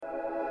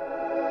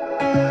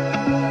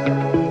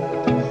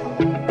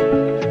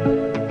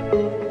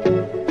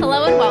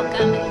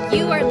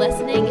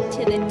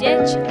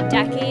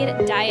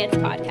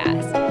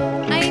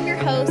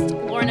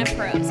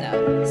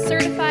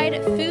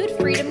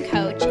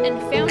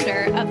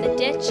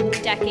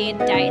Binge Decade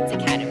Diets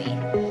Academy.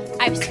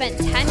 I've spent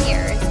 10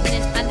 years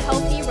in an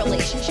unhealthy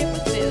relationship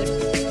with food,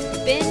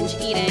 binge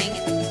eating,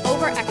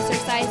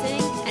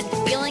 over-exercising, and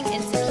feeling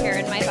insecure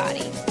in my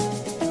body.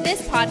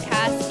 This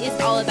podcast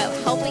is all about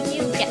helping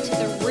you get to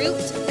the root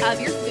of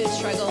your food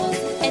struggles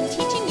and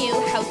teaching you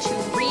how to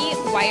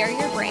rewire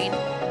your brain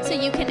so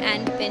you can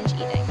end binge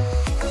eating.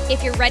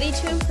 If you're ready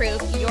to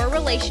improve your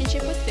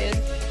relationship with food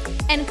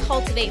and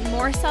cultivate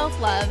more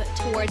self-love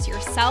towards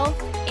yourself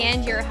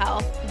and your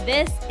health,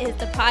 this is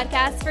the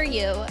podcast for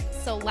you.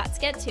 So let's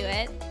get to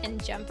it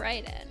and jump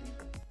right in.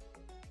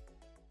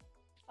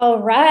 All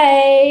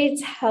right.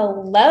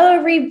 Hello,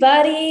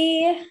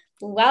 everybody.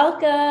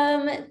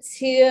 Welcome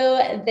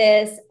to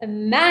this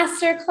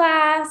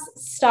masterclass,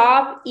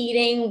 Stop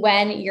Eating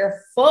When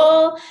You're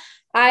Full.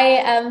 I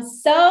am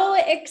so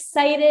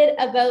excited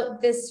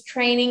about this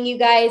training, you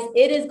guys.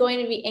 It is going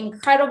to be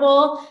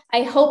incredible.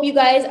 I hope you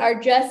guys are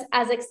just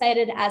as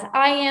excited as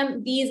I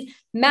am. These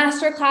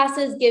master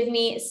classes give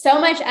me so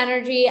much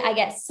energy. I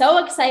get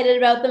so excited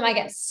about them. I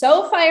get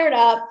so fired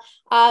up.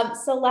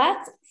 So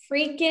let's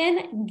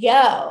freaking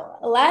go.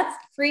 Let's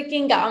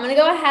freaking go. I'm going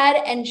to go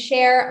ahead and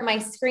share my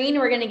screen.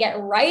 We're going to get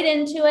right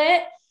into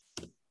it.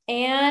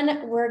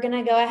 And we're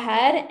going to go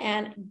ahead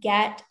and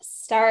get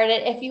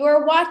started. If you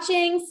are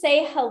watching,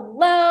 say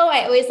hello.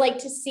 I always like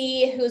to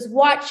see who's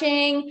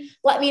watching.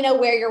 Let me know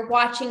where you're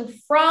watching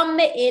from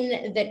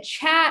in the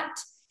chat.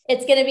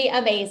 It's going to be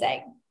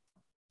amazing.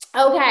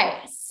 Okay,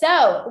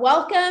 so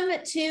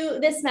welcome to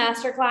this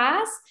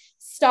masterclass.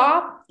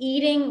 Stop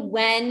eating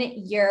when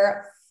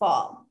you're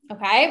full.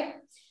 Okay.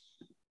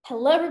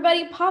 Hello,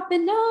 everybody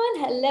popping on.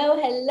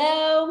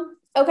 Hello.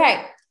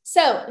 Okay.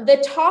 So the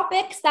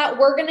topics that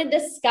we're going to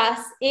discuss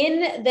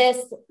in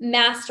this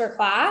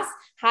masterclass,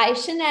 hi,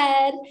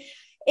 Sinead,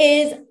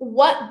 is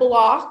what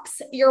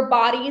blocks your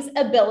body's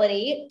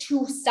ability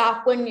to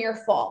stop when you're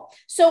full.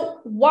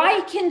 So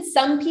why can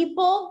some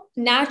people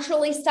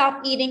naturally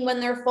stop eating when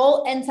they're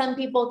full and some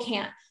people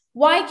can't?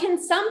 Why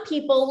can some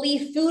people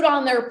leave food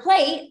on their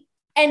plate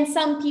and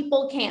some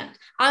people can't?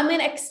 I'm going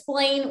to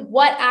explain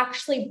what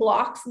actually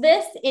blocks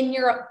this in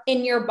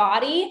your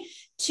body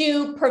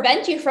to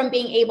prevent you from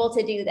being able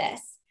to do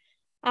this.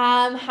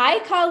 Hi,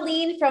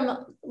 Colleen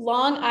from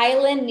Long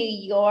Island, New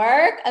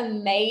York.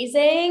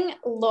 Amazing.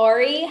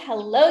 Lori,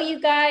 hello, you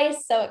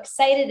guys. So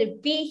excited to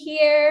be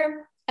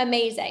here.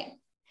 Amazing.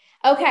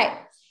 Okay.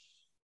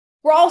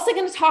 We're also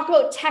going to talk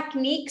about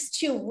techniques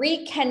to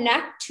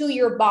reconnect to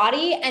your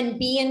body and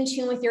be in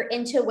tune with your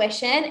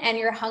intuition and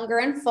your hunger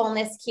and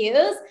fullness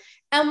cues.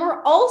 And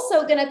we're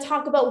also going to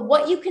talk about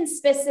what you can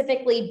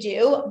specifically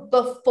do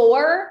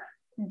before,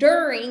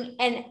 during,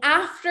 and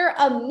after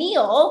a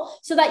meal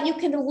so that you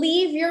can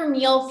leave your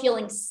meal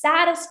feeling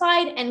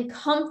satisfied and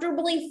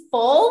comfortably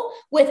full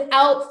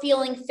without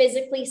feeling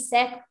physically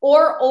sick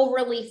or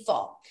overly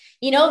full.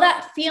 You know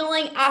that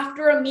feeling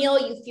after a meal,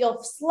 you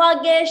feel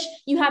sluggish,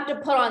 you have to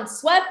put on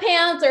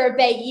sweatpants or a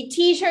baggy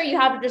t-shirt, you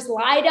have to just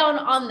lie down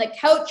on the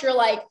couch, you're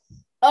like,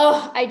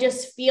 oh, I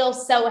just feel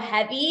so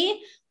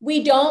heavy.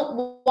 We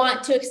don't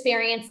want to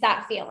experience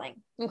that feeling.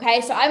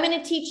 Okay, so I'm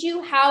going to teach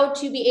you how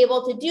to be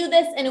able to do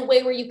this in a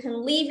way where you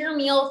can leave your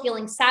meal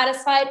feeling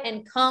satisfied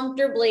and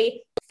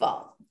comfortably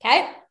full.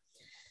 Okay,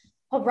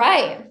 all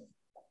right.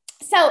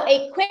 So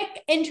a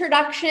quick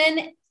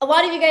introduction. A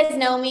lot of you guys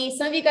know me.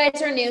 Some of you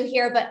guys are new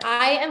here, but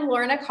I am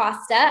Lauren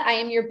Acosta. I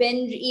am your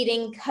binge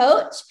eating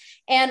coach,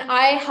 and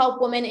I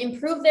help women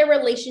improve their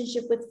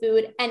relationship with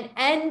food and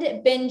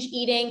end binge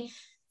eating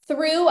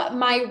through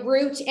my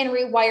root and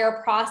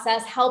rewire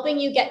process, helping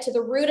you get to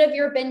the root of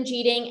your binge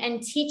eating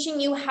and teaching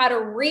you how to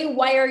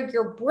rewire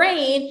your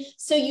brain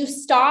so you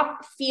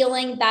stop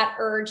feeling that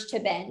urge to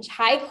binge.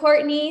 Hi,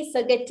 Courtney.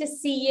 So good to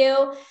see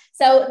you.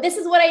 So this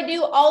is what I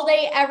do all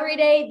day, every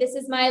day. This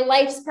is my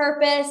life's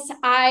purpose.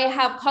 I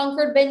have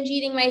conquered binge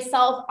eating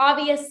myself,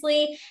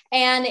 obviously,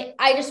 and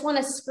I just want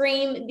to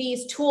scream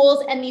these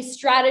tools and these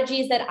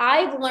strategies that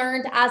I've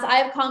learned as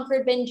I've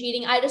conquered binge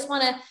eating. I just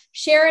want to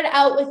share it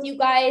out with you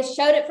guys,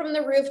 shout it from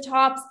the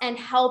rooftops, and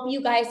help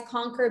you guys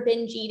conquer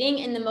binge eating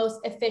in the most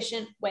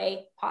efficient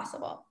way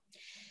possible.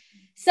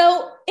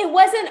 So it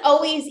wasn't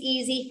always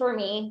easy for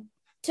me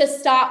to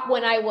stop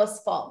when I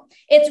was full.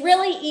 It's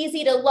really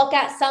easy to look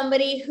at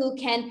somebody who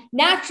can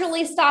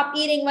naturally stop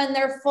eating when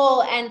they're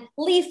full and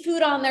leave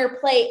food on their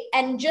plate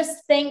and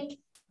just think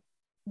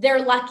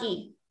they're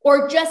lucky,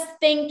 or just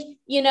think,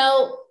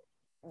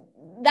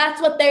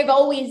 that's what they've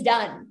always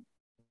done.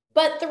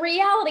 But the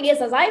reality is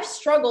I've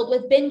struggled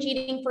with binge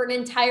eating for an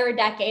entire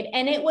decade,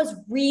 and it was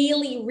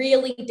really,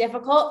 really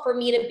difficult for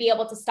me to be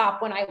able to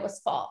stop when I was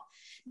full.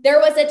 There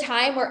was a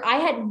time where I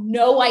had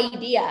no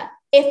idea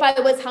if I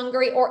was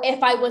hungry or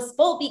if I was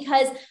full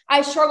because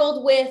I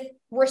struggled with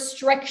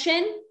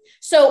restriction.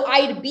 So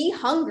I'd be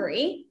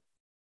hungry,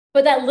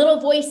 but that little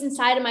voice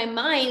inside of my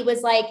mind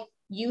was like,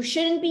 you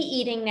shouldn't be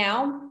eating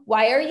now.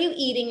 Why are you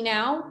eating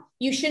now?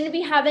 You shouldn't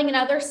be having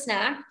another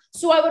snack.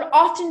 So I would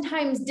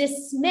oftentimes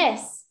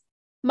dismiss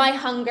my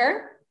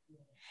hunger.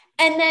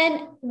 And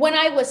then when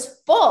I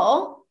was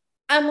full,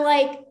 I'm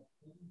like,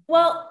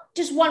 well,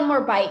 just one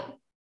more bite.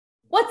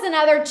 What's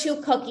another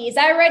 2 cookies?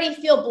 I already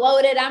feel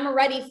bloated. I'm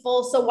already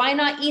full. So why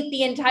not eat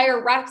the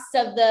entire rest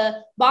of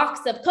the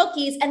box of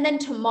cookies? And then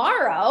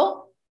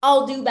tomorrow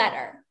I'll do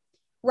better.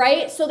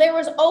 Right? So there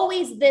was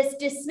always this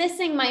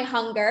dismissing my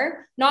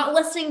hunger, not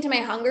listening to my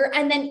hunger,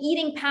 and then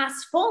eating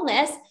past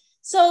fullness.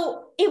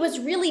 So it was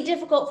really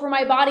difficult for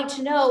my body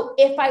to know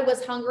if I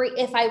was hungry,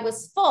 if I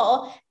was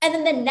full. And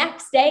then the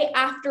next day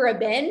after a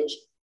binge,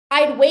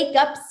 I'd wake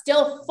up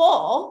still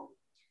full.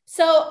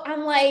 So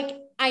I'm like,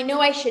 I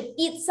know I should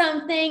eat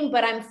something,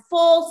 but I'm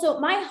full. So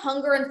my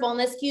hunger and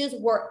fullness cues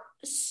were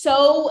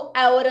so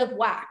out of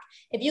whack.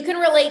 If you can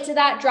relate to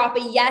that, drop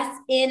a yes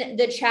in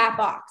the chat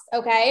box.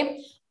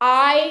 Okay.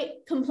 I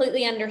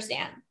completely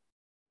understand.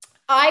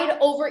 I'd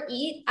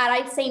overeat at,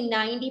 I'd say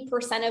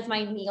 90% of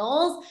my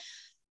meals.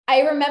 I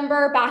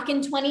remember back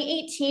in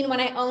 2018 when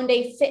I owned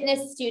a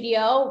fitness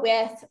studio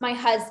with my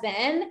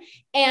husband,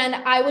 and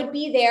I would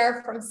be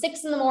there from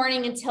 6 in the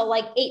morning until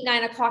like 8,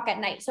 9 o'clock at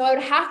night. So I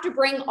would have to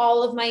bring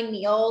all of my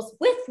meals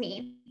with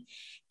me.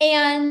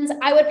 And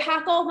I would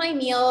pack all my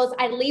meals.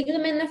 I'd leave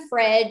them in the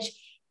fridge.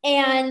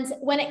 And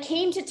when it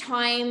came to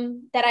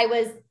time that I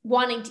was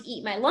wanting to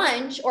eat my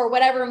lunch or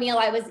whatever meal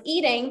I was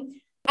eating,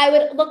 I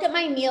would look at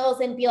my meals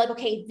and be like,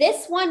 okay,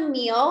 this one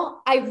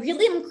meal, I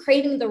really am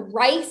craving the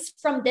rice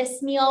from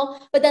this meal.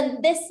 But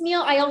then this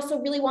meal, I also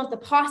really want the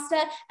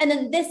pasta. And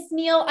then this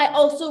meal, I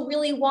also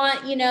really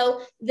want,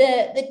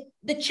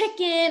 the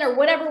chicken or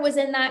whatever was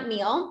in that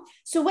meal.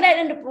 So what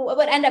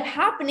would end up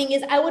happening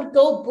is I would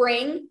go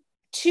bring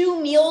 2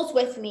 meals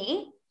with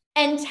me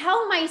and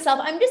tell myself,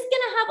 I'm just going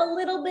to have a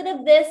little bit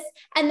of this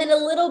and then a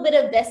little bit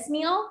of this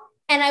meal.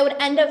 And I would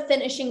end up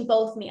finishing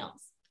both meals.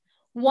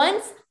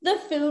 Once the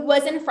food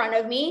was in front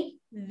of me,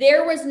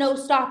 there was no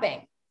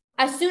stopping.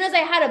 As soon as I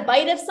had a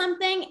bite of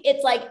something,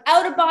 it's like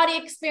out of body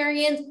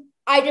experience.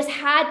 I just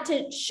had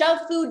to shove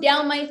food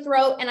down my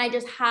throat and I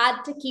just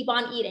had to keep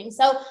on eating.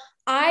 So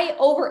I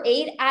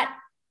overate at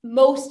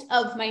most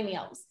of my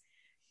meals.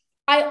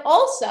 I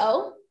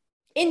also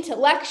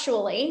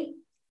intellectually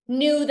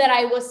knew that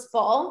I was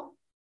full,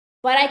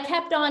 but I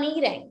kept on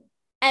eating.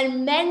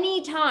 And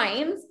many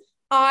times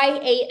I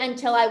ate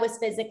until I was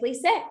physically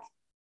sick.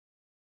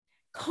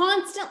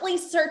 Constantly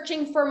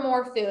searching for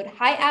more food.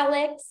 Hi,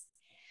 Alex.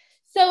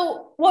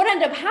 So what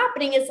ended up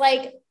happening is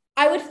like,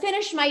 I would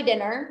finish my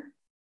dinner.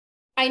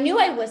 I knew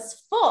I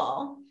was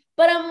full,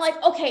 but I'm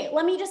like, okay,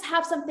 let me just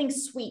have something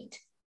sweet.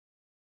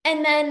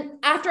 And then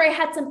after I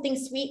had something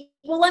sweet,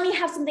 well, let me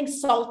have something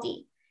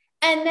salty.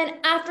 And then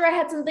after I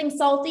had something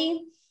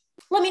salty,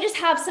 let me just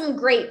have some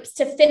grapes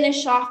to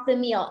finish off the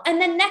meal. And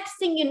then next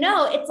thing you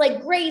know, it's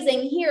like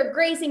grazing here,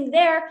 grazing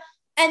there.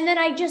 And then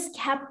I just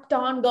kept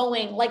on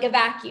going like a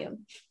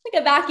vacuum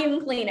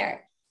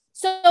cleaner.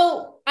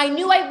 So I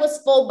knew I was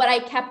full, but I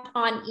kept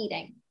on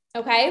eating.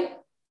 Okay.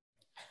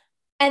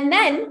 And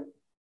then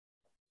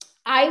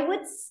I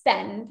would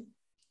spend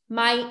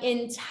my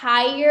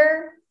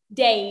entire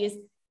days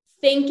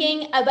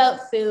thinking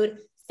about food,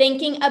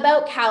 thinking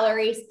about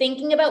calories,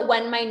 thinking about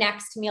when my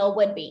next meal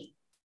would be.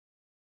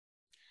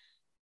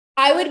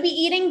 I would be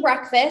eating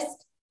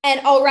breakfast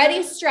and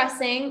already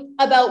stressing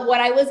about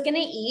what I was going to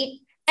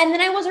eat. And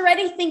then I was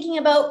already thinking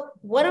about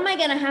what am I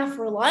going to have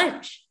for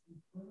lunch?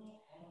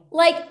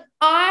 Like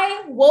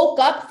I woke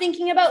up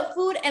thinking about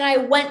food and I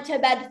went to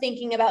bed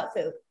thinking about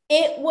food.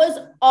 It was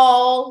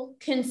all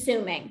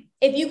consuming.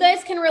 If you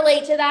guys can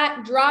relate to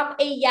that, drop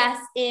a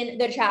yes in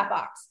the chat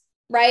box,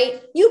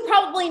 right? You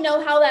probably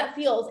know how that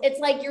feels. It's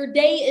like your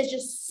day is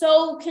just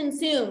so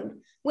consumed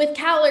with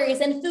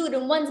calories and food.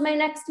 And when's my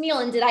next meal?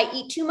 And did I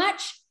eat too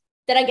much?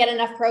 Did I get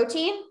enough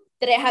protein?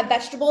 Did I have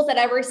vegetables at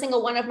every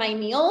single one of my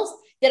meals?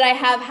 Did I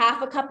have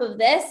half a cup of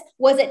this?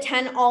 Was it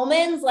 10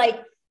 almonds?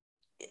 Like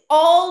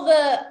all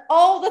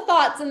the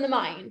thoughts in the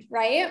mind,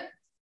 right?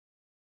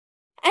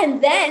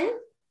 And then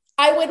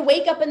I would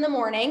wake up in the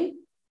morning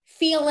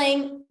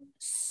feeling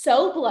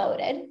so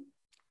bloated,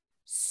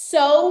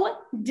 so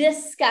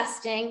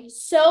disgusting,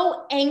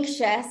 so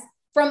anxious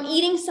from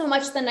eating so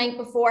much the night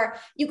before.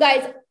 You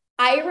guys,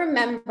 I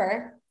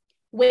remember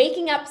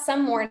waking up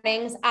some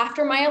mornings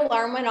after my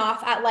alarm went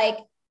off at like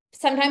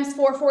sometimes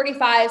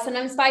 4:45,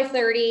 sometimes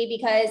 5:30,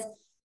 because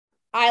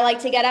I like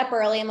to get up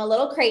early. I'm a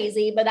little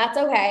crazy, but that's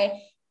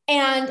okay.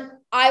 And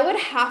I would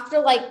have to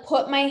like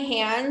put my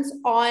hands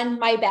on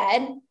my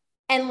bed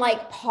and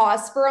like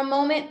pause for a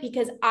moment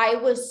because I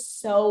was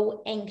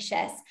so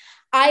anxious.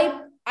 I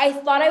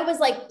thought I was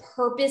like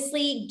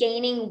purposely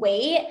gaining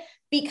weight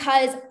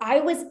because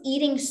I was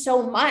eating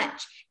so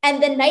much.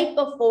 And the night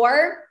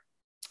before,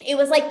 it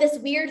was like this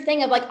weird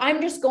thing of like,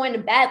 I'm just going to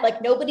bed.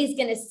 Like nobody's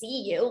going to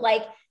see you.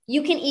 Like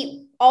you can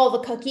eat all the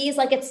cookies.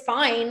 Like it's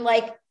fine.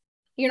 Like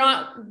you're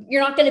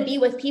not going to be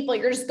with people.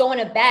 You're just going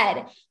to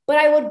bed. But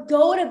I would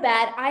go to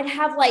bed. I'd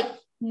have like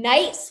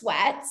night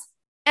sweats.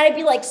 And I'd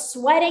be like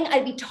sweating.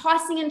 I'd be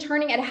tossing and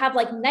turning. I'd have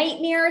like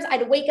nightmares.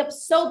 I'd wake up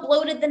so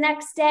bloated the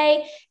next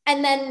day.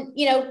 And then,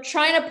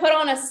 trying to put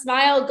on a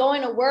smile,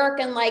 going to work.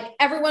 And like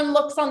everyone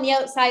looks on the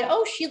outside,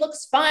 oh, she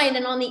looks fine.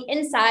 And on the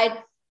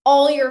inside,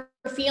 all your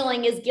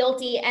feeling is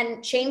guilty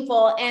and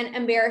shameful and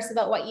embarrassed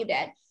about what you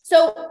did.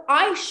 So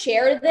I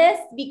share this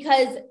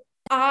because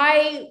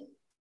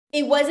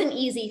it wasn't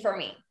easy for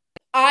me.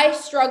 I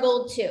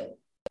struggled too.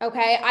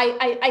 Okay.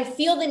 I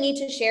feel the need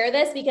to share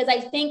this because I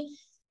think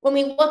when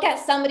we look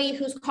at somebody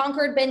who's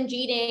conquered binge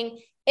eating,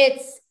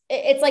 it's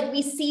like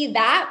we see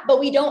that, but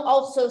we don't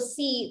also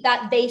see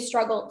that they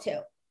struggled too.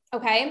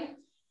 Okay.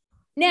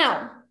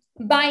 Now,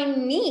 by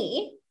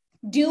me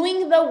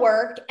doing the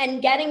work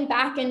and getting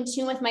back in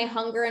tune with my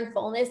hunger and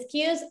fullness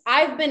cues,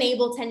 I've been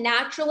able to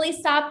naturally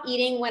stop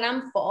eating when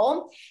I'm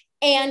full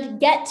and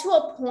get to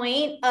a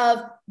point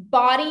of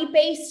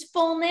body-based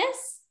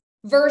fullness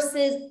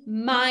versus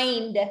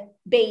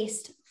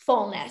mind-based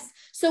fullness.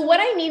 So what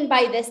I mean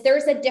by this,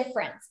 there's a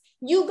difference.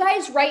 You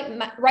guys right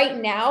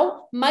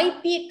now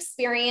might be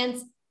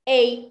experiencing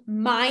a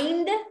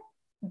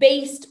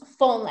mind-based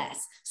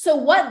fullness. So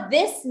what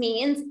this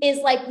means is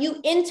like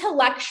you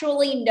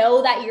intellectually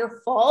know that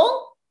you're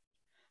full,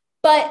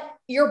 but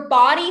your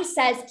body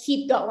says,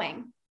 keep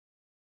going.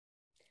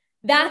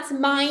 That's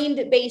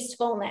mind-based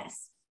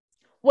fullness.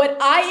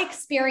 What I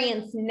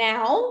experience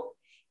now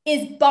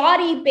is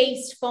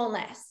body-based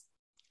fullness.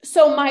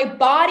 So my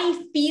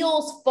body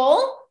feels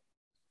full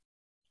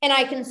and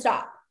I can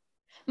stop.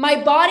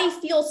 My body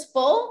feels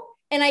full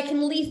and I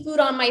can leave food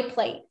on my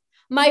plate.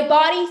 My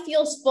body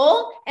feels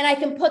full and I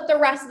can put the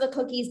rest of the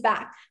cookies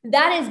back.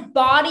 That is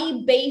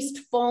body-based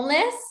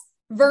fullness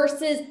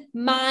versus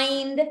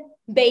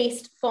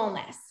mind-based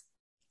fullness.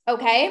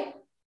 Okay?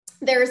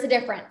 There's a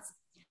difference.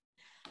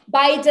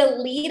 By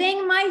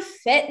deleting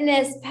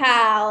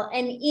MyFitnessPal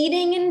and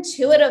eating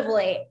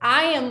intuitively,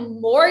 I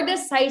am more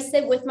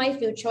decisive with my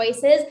food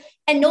choices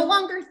and no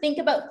longer think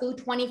about food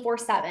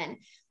 24/7.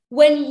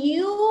 When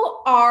you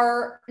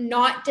are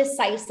not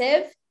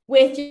decisive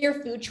with your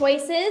food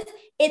choices,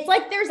 it's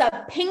like there's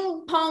a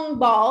ping pong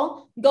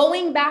ball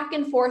going back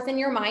and forth in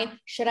your mind.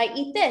 Should I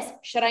eat this?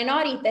 Should I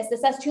not eat this?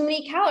 This has too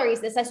many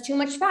calories. This has too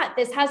much fat.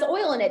 This has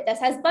oil in it. This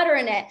has butter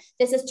in it.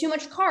 This has too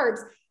much carbs.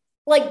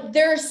 Like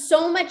there's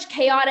so much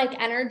chaotic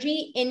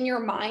energy in your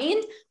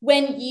mind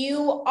when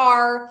you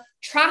are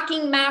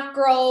tracking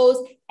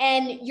macros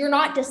and you're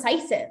not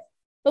decisive.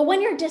 But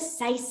when you're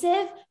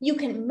decisive, you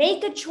can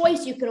make a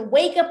choice. You can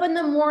wake up in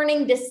the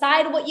morning,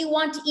 decide what you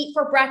want to eat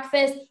for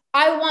breakfast.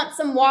 I want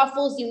some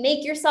waffles. You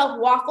make yourself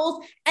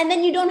waffles, and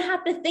then you don't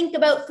have to think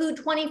about food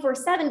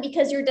 24/7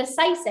 because you're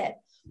decisive.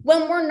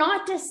 When we're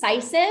not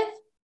decisive,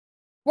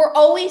 we're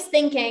always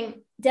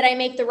thinking, did I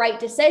make the right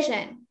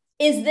decision?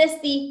 Is this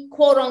the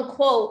quote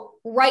unquote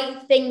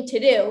right thing to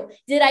do?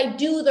 Did I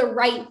do the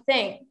right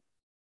thing?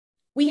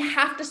 We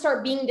have to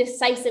start being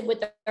decisive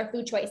with our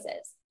food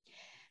choices.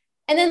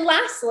 And then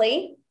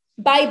lastly,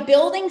 by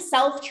building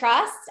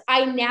self-trust,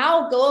 I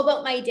now go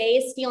about my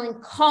days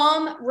feeling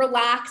calm,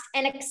 relaxed,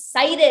 and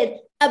excited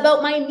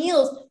about my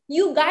meals.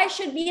 You guys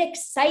should be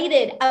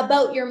excited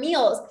about your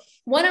meals.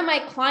 One of my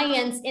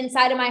clients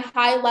inside of my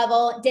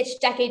high-level Ditch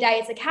Decade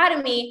Diets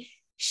Academy,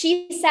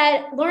 she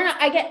said, Lorna,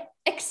 I get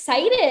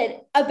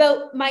excited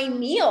about my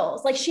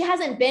meals. Like she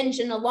hasn't binged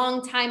in a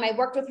long time. I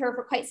worked with her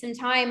for quite some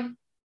time.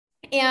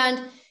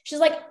 And she's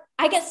like,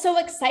 I get so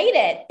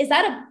excited. Is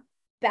that a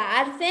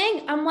bad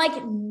thing? I'm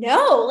like,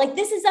 no, like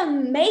this is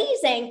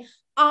amazing.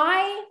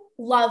 I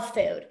love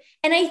food.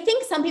 And I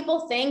think some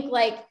people think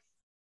like,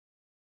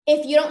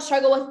 if you don't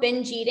struggle with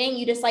binge eating,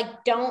 you just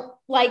like don't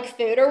like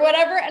food or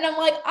whatever. And I'm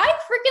like, I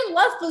freaking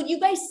love food. You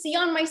guys see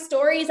on my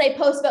stories, I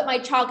post about my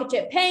chocolate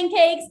chip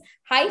pancakes.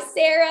 Hi,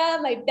 Sarah,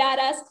 my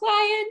badass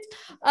client.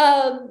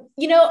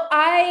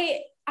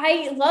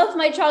 I love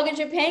my chocolate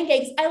chip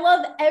pancakes. I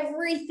love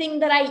everything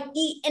that I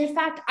eat. In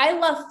fact, I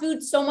love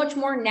food so much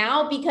more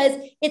now because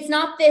it's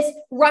not this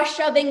rush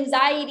of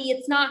anxiety.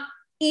 It's not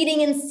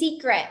eating in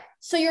secret.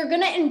 So you're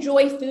going to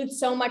enjoy food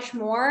so much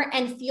more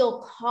and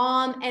feel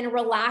calm and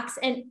relaxed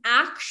and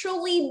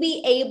actually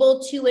be able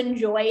to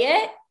enjoy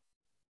it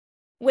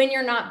when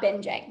you're not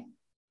binging.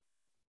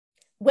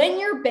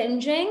 When you're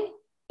binging,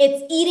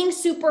 it's eating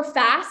super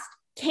fast,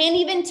 can't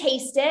even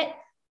taste it,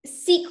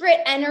 secret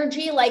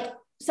energy, like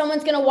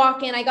someone's going to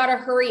walk in, I got to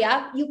hurry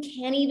up. You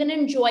can't even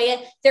enjoy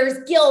it.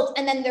 There's guilt,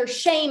 and then there's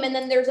shame, and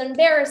then there's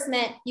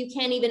embarrassment. You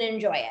can't even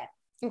enjoy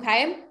it.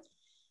 Okay.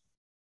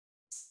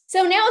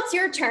 So now it's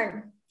your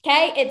turn.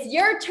 Okay. It's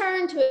your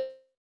turn to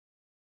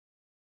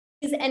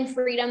ease and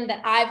freedom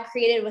that I've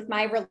created with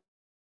my relationship.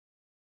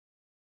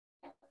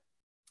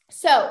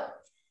 So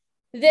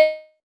this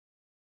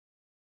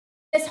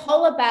is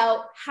all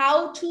about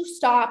how to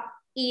stop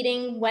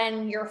eating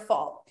when you're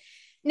full.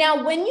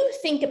 Now, when you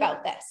think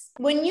about this,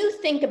 when you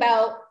think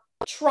about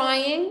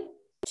trying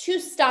to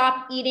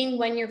stop eating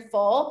when you're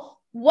full,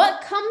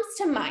 what comes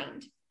to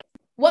mind?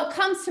 What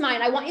comes to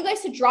mind? I want you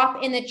guys to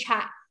drop in the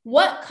chat.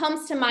 What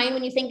comes to mind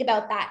when you think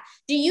about that?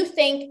 Do you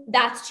think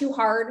that's too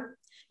hard?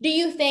 Do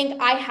you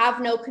think I have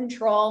no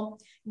control?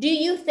 Do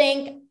you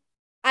think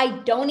I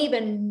don't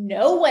even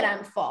know when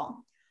I'm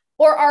full?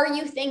 Or are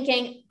you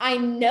thinking, I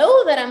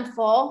know that I'm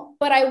full,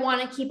 but I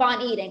want to keep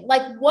on eating?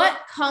 Like, what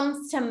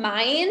comes to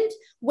mind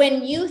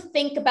when you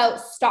think about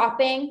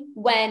stopping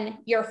when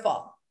you're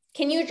full?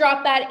 Can you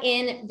drop that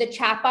in the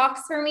chat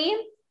box for me?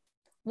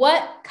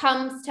 What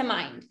comes to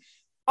mind?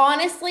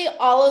 Honestly,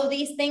 all of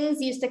these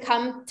things used to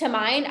come to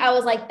mind. I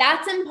was like,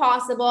 that's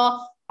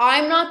impossible.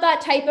 I'm not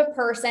that type of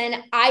person.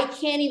 I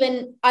can't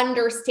even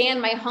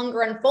understand my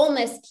hunger and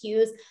fullness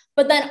cues.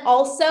 But then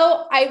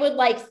also I would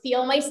like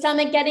feel my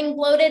stomach getting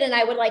bloated and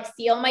I would like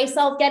feel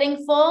myself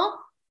getting full,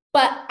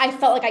 but I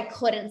felt like I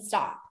couldn't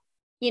stop,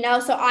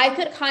 so I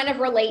could kind of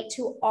relate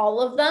to all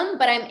of them,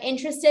 but I'm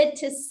interested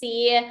to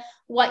see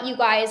what you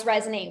guys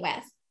resonate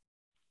with.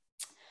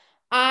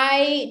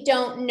 I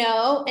don't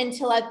know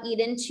until I've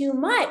eaten too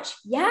much.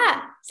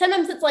 Yeah.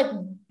 Sometimes it's like,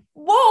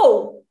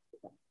 whoa,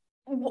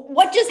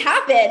 what just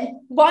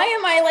happened? Why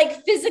am I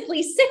like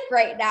physically sick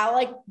right now?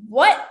 Like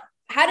what?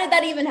 How did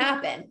that even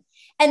happen?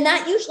 And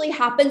that usually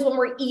happens when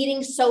we're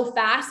eating so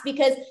fast,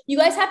 because you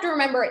guys have to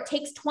remember it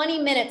takes 20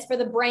 minutes for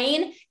the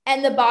brain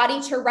and the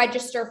body to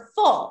register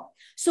full.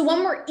 So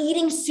when we're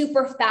eating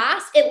super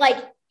fast, it like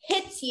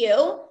hits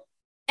you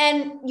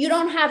and you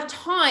don't have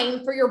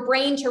time for your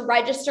brain to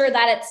register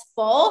that it's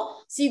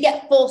full. So you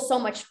get full so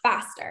much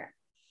faster.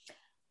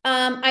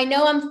 I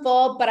know I'm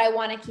full, but I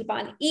want to keep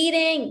on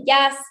eating.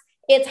 Yes.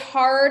 It's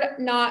hard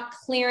not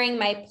clearing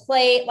my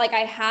plate like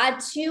I had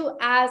to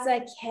as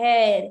a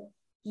kid.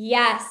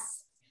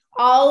 Yes.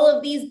 All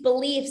of these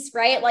beliefs,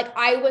 right? Like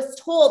I was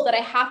told that I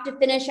have to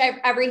finish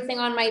everything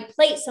on my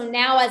plate. So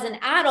now as an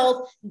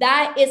adult,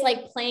 that is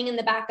like playing in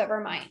the back of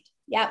our mind.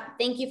 Yep.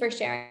 Thank you for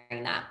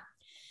sharing that.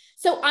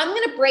 So I'm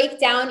going to break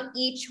down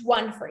each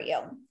one for you.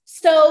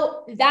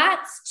 So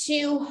that's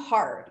too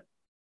hard.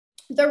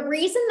 The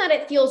reason that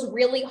it feels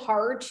really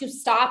hard to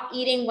stop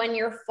eating when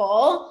you're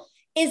full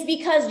is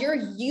because you're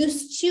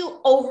used to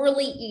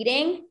overly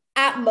eating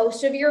at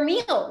most of your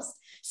meals.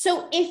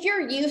 So if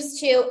you're used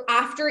to,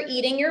 after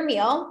eating your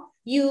meal,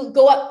 you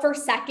go up for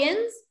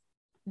seconds,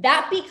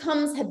 that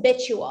becomes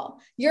habitual.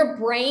 Your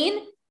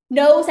brain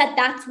knows that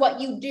that's what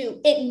you do.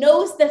 It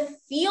knows the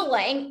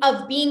feeling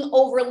of being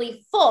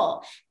overly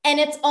full. And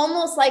it's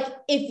almost like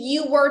if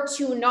you were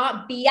to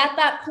not be at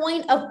that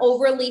point of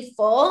overly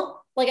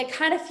full, like it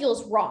kind of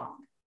feels wrong,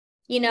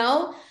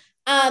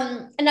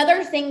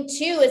 Another thing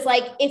too is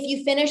like if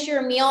you finish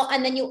your meal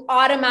and then you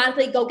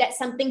automatically go get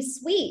something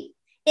sweet,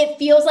 it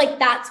feels like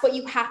that's what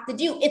you have to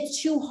do.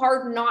 It's too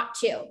hard not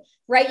to,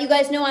 right? You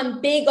guys know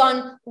I'm big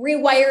on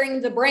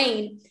rewiring the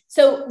brain.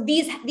 So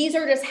these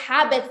are just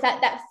habits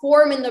that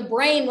form in the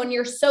brain when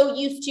you're so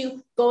used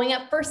to going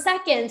up for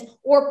seconds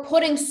or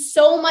putting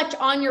so much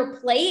on your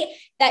plate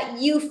that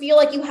you feel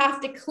like you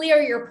have to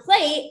clear your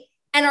plate,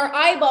 and our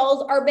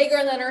eyeballs are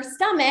bigger than our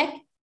stomach.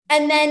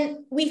 And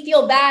then we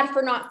feel bad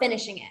for not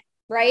finishing it,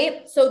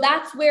 right? So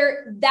that's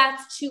where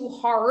that's too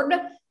hard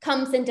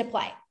comes into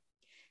play.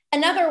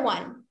 Another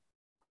one,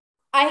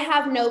 I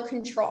have no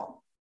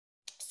control.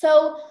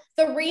 So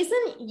the reason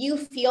you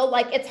feel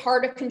like it's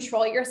hard to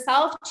control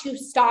yourself to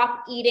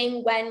stop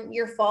eating when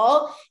you're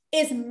full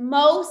is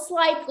most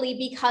likely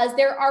because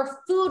there are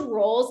food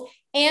rules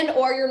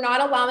or you're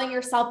not allowing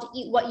yourself to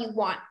eat what you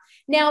want.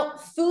 Now,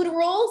 food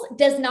rules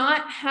does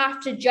not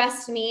have to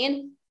just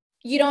mean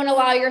you don't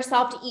allow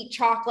yourself to eat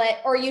chocolate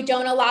or you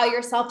don't allow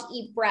yourself to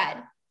eat bread.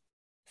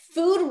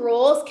 Food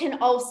rules can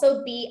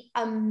also be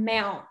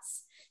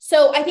amounts.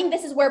 So I think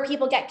this is where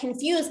people get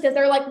confused because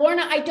they're like,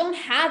 Lorna, I don't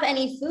have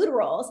any food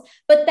rules.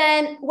 But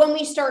then when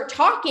we start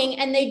talking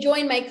and they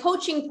join my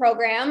coaching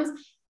programs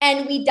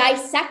and we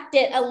dissect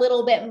it a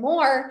little bit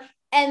more,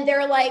 and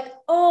they're like,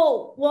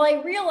 oh, well,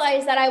 I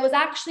realized that I was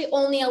actually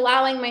only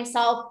allowing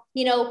myself,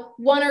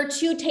 1 or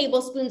 2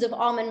 tablespoons of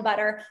almond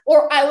butter,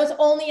 or I was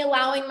only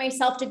allowing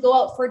myself to go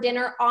out for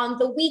dinner on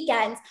the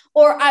weekends,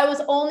 or I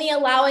was only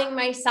allowing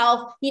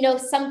myself,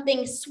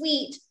 something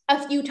sweet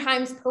a few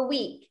times per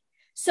week.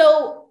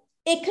 So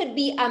it could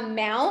be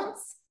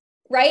amounts,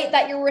 right,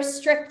 that you're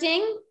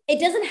restricting. It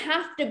doesn't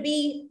have to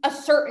be a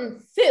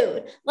certain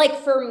food. Like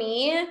for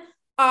me,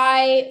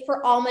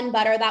 for almond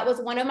butter, that was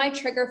one of my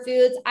trigger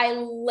foods. I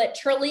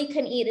literally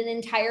can eat an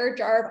entire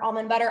jar of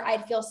almond butter.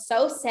 I'd feel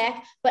so sick,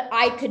 but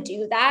I could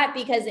do that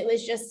because it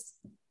was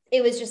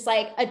just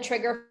like a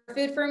trigger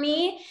food for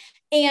me.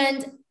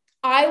 And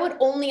I would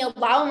only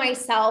allow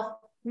myself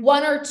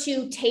 1 or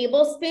 2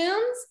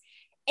 tablespoons.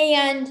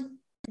 And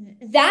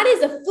that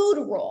is a food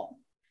rule.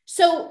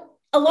 So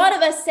a lot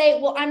of us say,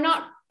 well,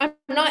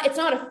 it's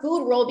not a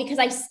food rule because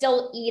I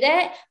still eat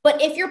it.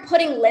 But if you're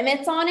putting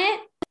limits on it,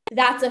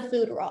 that's a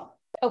food rule.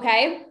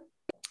 Okay.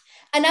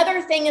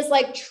 Another thing is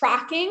like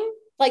tracking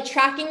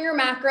your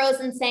macros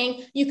and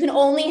saying you can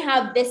only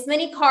have this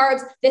many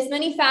carbs, this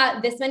many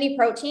fat, this many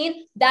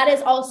protein. That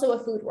is also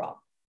a food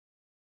rule.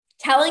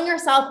 Telling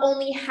yourself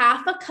only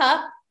half a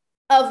cup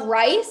of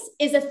rice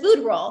is a food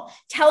rule.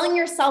 Telling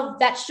yourself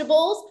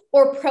vegetables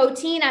or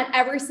protein at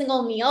every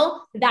single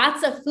meal,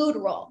 that's a food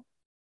rule.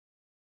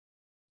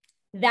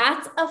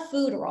 That's a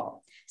food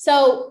rule.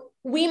 So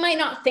we might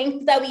not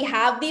think that we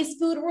have these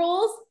food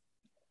rules,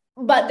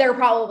 but they're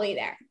probably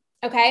there.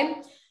 Okay.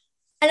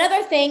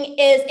 Another thing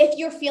is if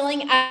you're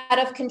feeling out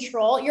of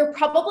control, you're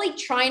probably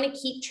trying to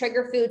keep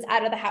trigger foods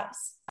out of the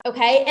house.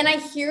 Okay. And I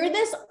hear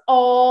this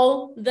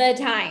all the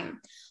time.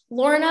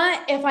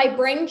 Lorna, if I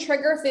bring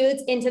trigger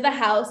foods into the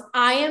house,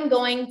 I am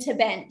going to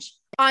binge.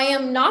 I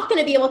am not going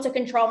to be able to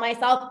control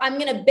myself. I'm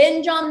going to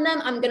binge on them.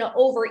 I'm going to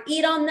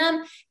overeat on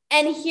them.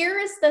 And here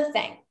is the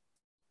thing.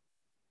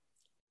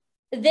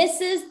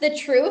 This is the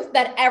truth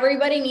that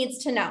everybody needs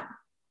to know.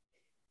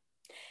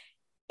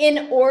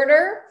 In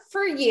order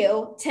for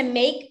you to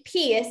make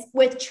peace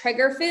with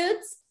trigger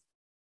foods,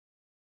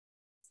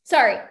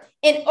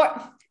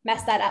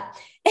 mess that up.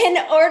 In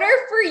order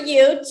for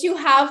you to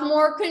have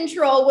more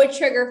control with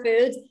trigger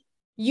foods,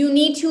 you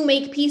need to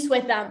make peace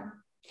with them.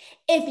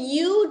 If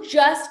you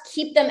just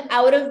keep them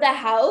out of the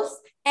house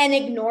and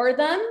ignore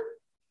them,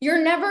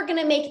 you're never going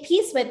to make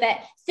peace with it.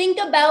 Think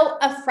about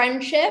a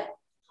friendship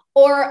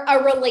or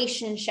a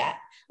relationship.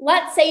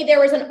 Let's say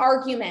there was an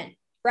argument,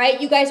 right?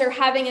 You guys are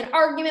having an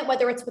argument,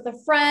 whether it's with a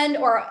friend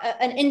or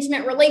an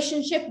intimate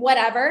relationship,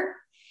 whatever.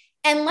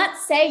 And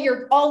let's say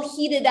you're all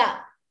heated up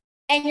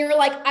and you're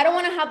like, I don't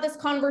want to have this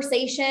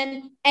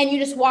conversation. And you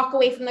just walk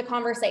away from the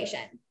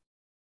conversation.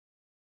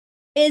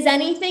 Is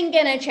anything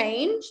going to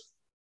change?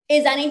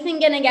 Is anything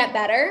going to get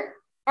better?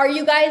 Are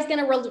you guys going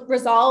to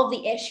resolve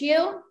the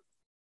issue?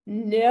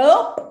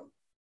 Nope.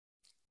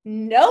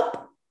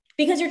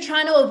 Because you're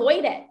trying to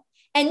avoid it.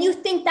 And you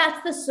think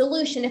that's the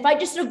solution. If I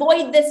just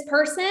avoid this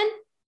person,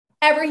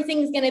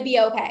 everything's going to be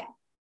okay.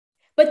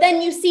 But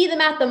then you see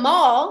them at the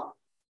mall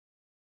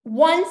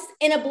once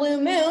in a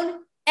blue moon,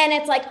 and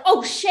it's like,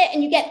 oh shit.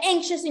 And you get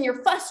anxious and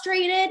you're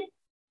frustrated.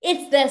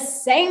 It's the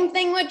same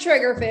thing with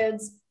trigger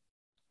foods,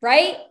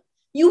 right?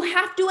 You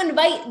have to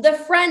invite the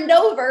friend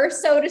over,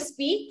 so to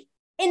speak,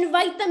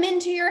 invite them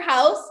into your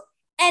house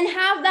and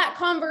have that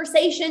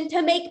conversation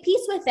to make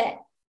peace with it.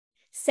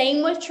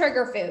 Same with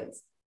trigger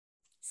foods.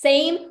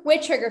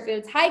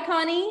 Hi,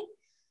 Connie.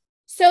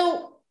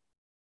 So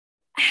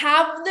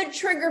have the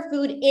trigger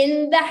food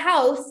in the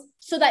house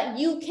so that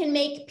you can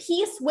make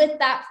peace with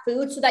that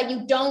food so that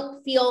you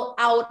don't feel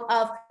out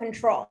of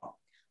control.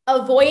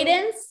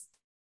 Avoidance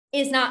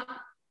is not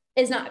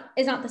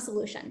the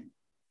solution.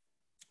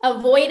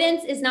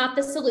 Avoidance is not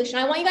the solution.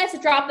 I want you guys to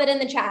drop that in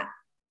the chat.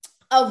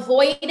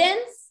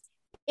 Avoidance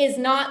is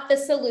not the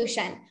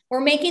solution.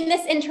 We're making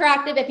this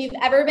interactive. If you've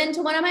ever been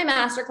to one of my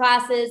master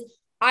classes,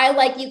 I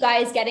like you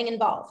guys getting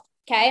involved.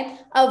 Okay.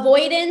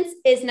 Avoidance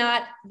is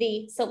not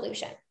the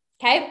solution.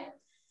 Okay.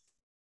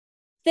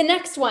 The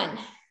next one,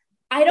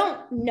 I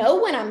don't know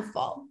when I'm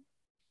full.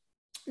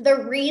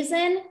 The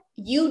reason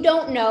you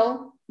don't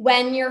know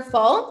when you're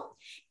full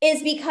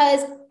is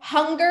because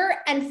hunger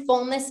and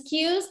fullness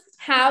cues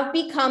have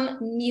become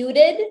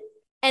muted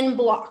and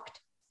blocked.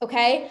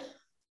 Okay.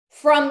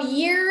 From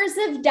years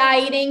of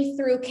dieting,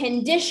 through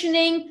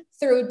conditioning,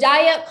 through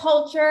diet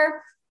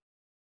culture,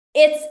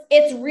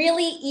 it's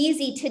really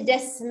easy to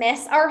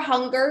dismiss our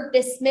hunger,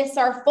 dismiss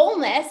our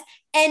fullness,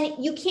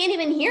 and you can't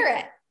even hear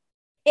it.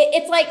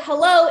 It's like,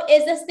 hello,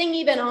 is this thing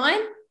even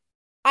on?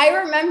 I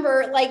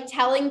remember like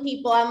telling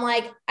people, I'm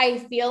like, I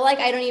feel like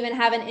I don't even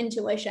have an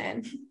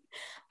intuition.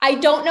 I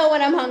don't know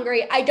when I'm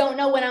hungry. I don't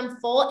know when I'm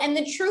full. And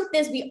the truth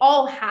is we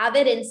all have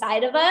it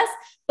inside of us,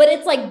 but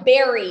it's like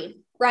buried,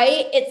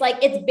 right? It's like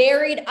it's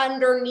buried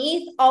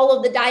underneath all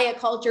of the diet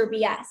culture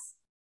BS,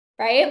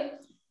 right?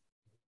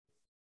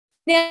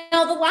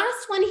 Now, the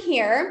last one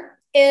here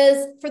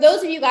is for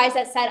those of you guys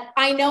that said,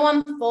 I know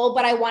I'm full,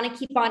 but I want to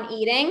keep on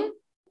eating.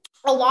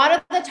 A lot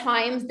of the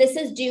times this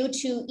is due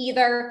to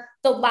either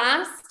the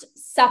Last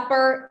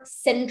Supper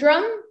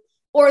syndrome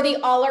or the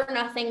all or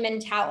nothing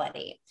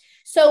mentality.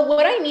 So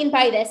what I mean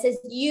by this is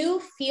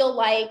you feel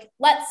like,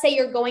 let's say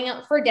you're going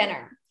out for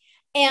dinner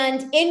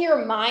and in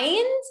your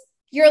mind,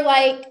 you're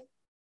like,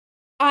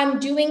 I'm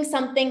doing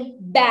something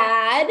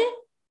bad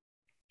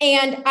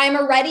and I'm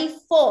already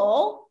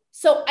full.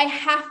 So I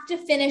have to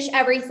finish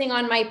everything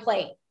on my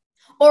plate.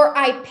 Or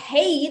I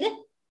paid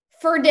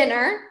for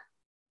dinner,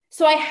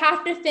 so I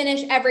have to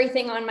finish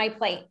everything on my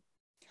plate.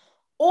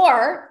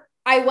 Or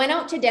I went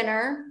out to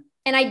dinner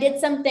and I did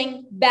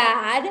something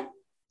bad,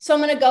 so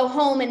I'm going to go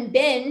home and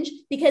binge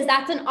because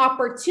that's an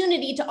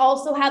opportunity to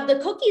also have the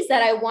cookies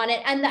that I wanted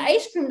and the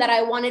ice cream that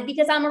I wanted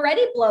because I'm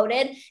already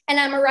bloated and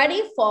I'm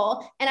already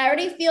full and I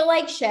already feel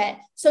like shit.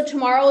 So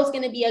tomorrow is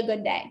going to be a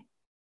good day.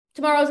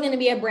 Tomorrow is going to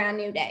be a brand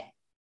new day.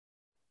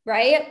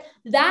 Right?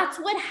 That's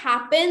what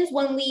happens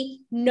when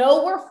we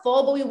know we're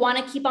full, but we want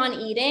to keep on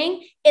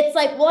eating. It's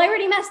like, well, I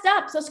already messed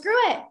up. So screw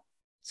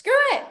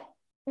it.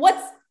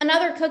 What's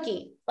another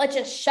cookie? Let's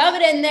just shove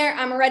it in there.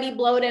 I'm already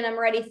bloated. I'm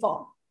already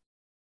full.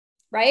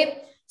 Right?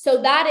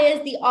 So that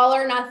is the all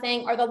or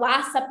nothing or the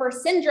Last Supper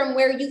syndrome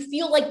where you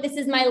feel like this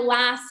is my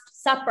last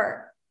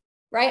supper,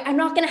 right? I'm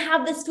not going to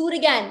have this food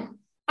again.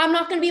 I'm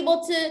not going to be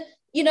able to,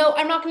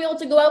 I'm not going to be able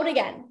to go out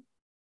again.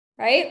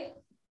 Right?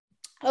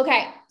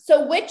 Okay,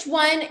 so which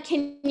one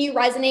can you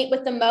resonate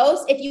with the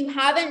most? If you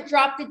haven't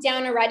dropped it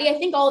down already, I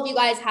think all of you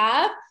guys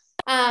have.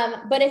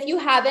 But if you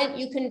haven't,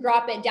 you can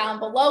drop it down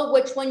below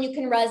which one you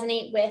can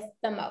resonate with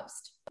the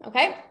most.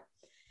 Okay.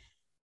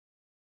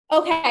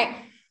 Okay.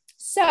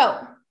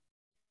 So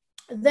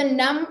the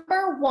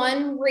number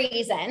one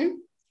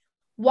reason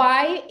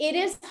why it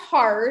is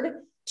hard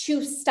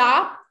to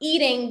stop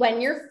eating when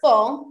you're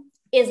full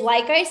is,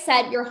 like I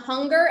said, your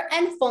hunger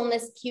and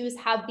fullness cues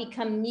have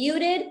become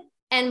muted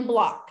and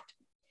blocked.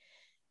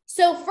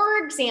 So for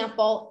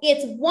example,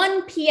 it's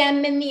 1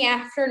 p.m. in the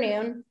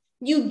afternoon.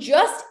 You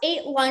just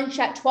ate lunch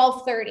at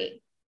 12:30.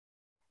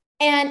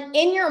 And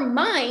in your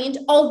mind,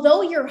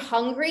 although you're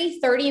hungry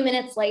 30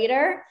 minutes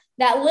later,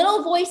 that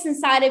little voice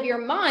inside of your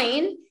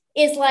mind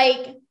is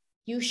like,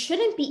 you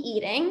shouldn't be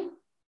eating.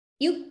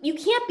 You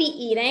can't be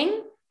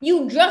eating.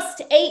 You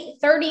just ate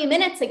 30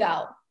 minutes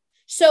ago.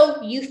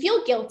 So you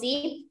feel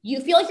guilty. You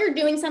feel like you're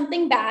doing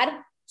something bad.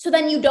 So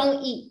then you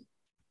don't eat.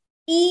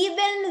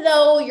 Even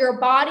though your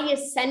body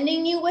is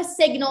sending you a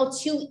signal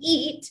to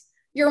eat,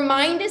 your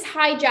mind is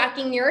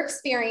hijacking your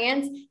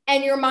experience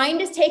and your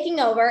mind is taking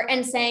over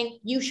and saying,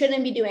 you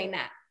shouldn't be doing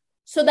that.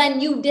 So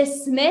then you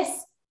dismiss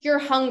your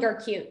hunger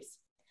cues.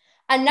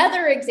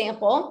 Another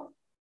example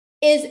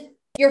is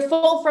you're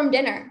full from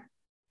dinner,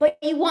 but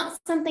you want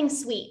something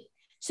sweet.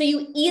 So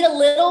you eat a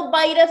little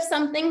bite of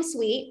something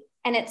sweet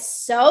and it's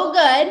so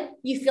good,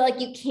 you feel like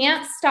you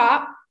can't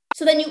stop.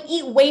 So then you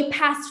eat way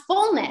past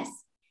fullness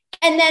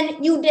and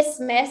then you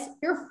dismiss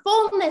your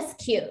fullness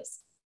cues.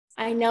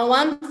 I know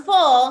I'm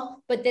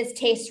full, but this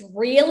tastes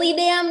really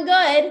damn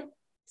good.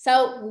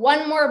 So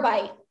one more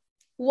bite,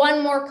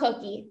 one more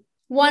cookie,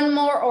 one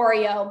more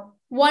Oreo,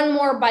 one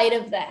more bite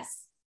of this.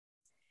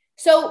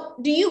 So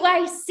do you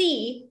guys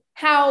see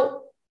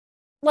how,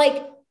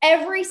 like,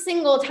 every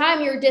single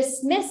time you're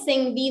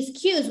dismissing these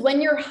cues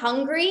when you're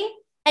hungry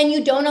and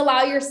you don't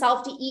allow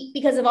yourself to eat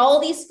because of all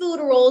these food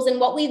rules and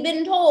what we've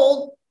been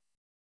told,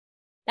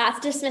 that's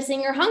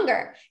dismissing your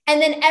hunger.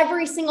 And then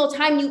every single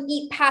time you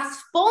eat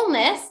past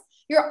fullness,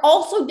 you're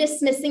also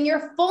dismissing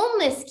your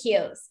fullness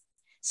cues.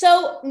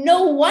 So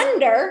no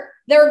wonder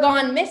they're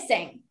gone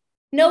missing.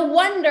 No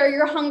wonder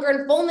your hunger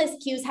and fullness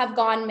cues have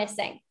gone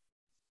missing.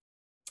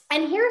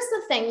 And here's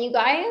the thing, you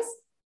guys,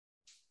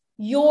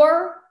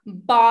 your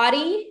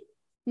body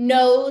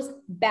knows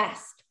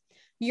best.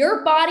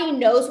 Your body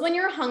knows when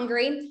you're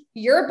hungry.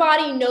 Your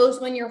body knows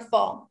when you're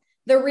full.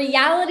 The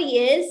reality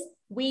is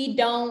we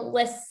don't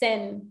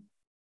listen.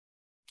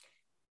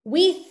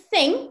 We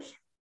think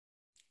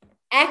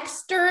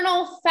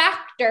external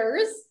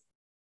factors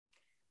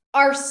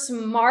are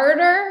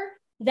smarter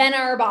than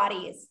our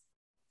bodies.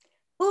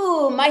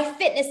 Ooh, my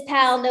fitness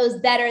pal knows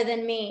better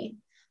than me.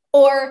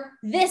 Or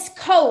this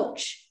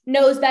coach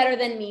knows better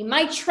than me.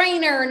 My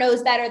trainer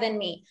knows better than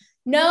me.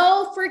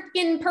 No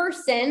freaking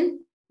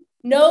person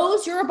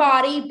knows your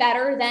body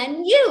better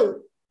than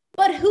you.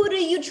 But who do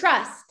you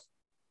trust?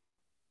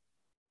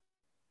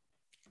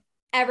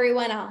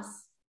 Everyone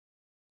else.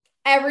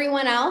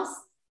 Everyone else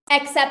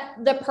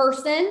except the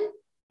person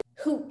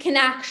who can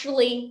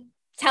actually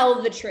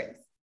tell the truth.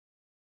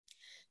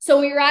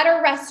 So you're at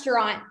a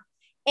restaurant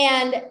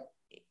and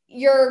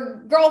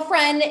your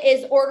girlfriend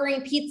is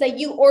ordering pizza,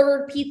 you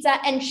ordered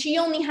pizza, and she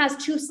only has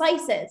 2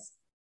 slices.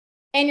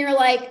 And you're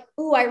like,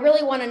 ooh, I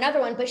really want another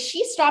one. But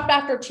she stopped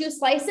after 2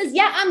 slices.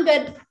 Yeah, I'm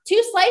good.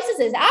 2 slices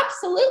is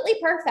absolutely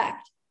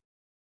perfect.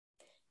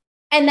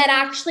 And that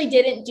actually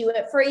didn't do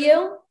it for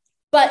you.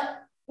 But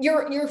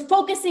you're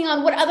focusing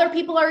on what other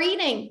people are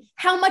eating,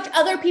 how much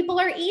other people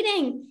are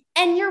eating.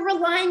 And you're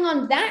relying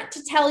on that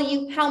to tell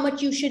you how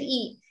much you should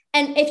eat.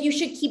 And if you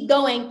should keep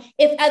going,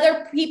 if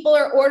other people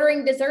are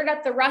ordering dessert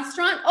at the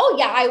restaurant, oh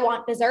yeah, I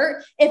want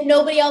dessert. If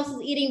nobody else is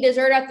eating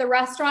dessert at the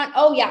restaurant,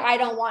 oh yeah, I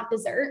don't want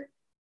dessert.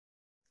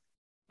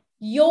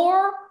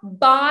 Your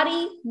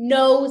body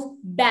knows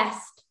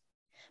best,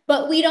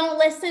 but we don't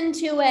listen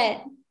to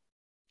it,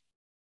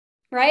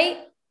 right?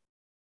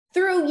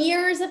 Through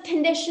years of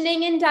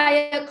conditioning and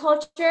diet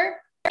culture,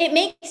 it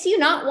makes you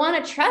not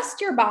want to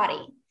trust your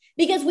body.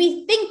 Because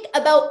we think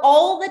about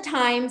all the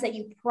times that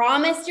you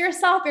promised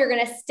yourself you're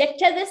going to stick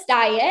to this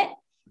diet.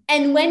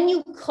 And when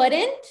you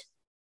couldn't,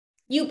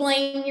 you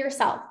blame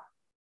yourself.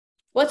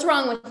 What's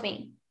wrong with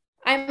me?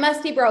 I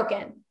must be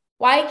broken.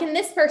 Why can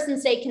this person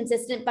stay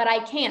consistent, but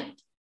I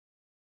can't?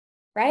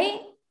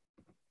 Right?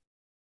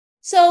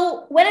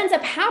 So what ends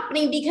up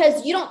happening,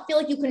 because you don't feel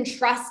like you can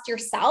trust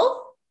yourself,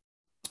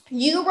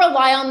 you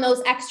rely on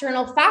those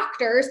external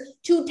factors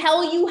to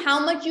tell you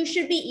how much you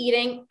should be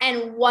eating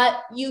and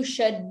what you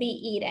should be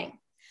eating.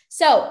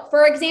 So,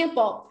 for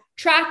example,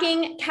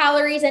 tracking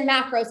calories and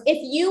macros. If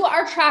you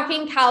are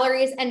tracking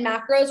calories and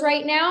macros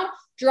right now,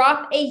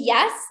 drop a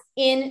yes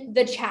in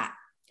the chat.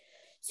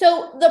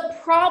 So, the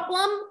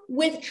problem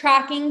with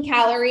tracking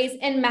calories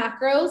and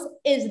macros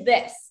is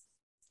this.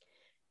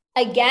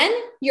 Again,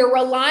 you're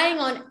relying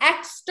on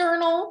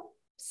external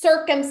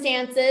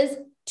circumstances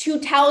to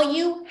tell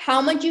you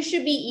how much you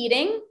should be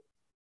eating.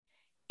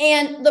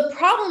 And the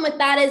problem with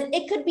that is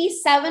it could be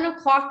 7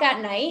 o'clock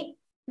at night.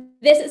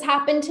 This has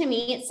happened to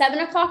me. It's 7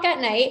 o'clock at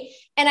night.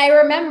 And I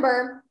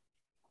remember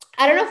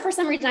I don't know, for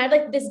some reason, I had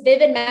like this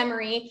vivid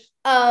memory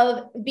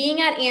of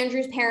being at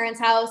Andrew's parents'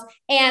 house,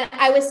 and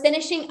I was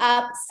finishing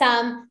up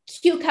some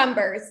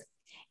cucumbers,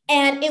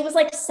 and it was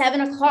like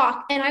 7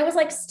 o'clock, and I was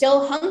like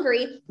still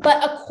hungry.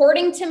 But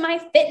according to my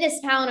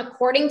MyFitnessPal and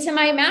according to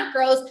my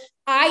macros,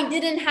 I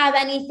didn't have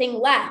anything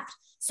left.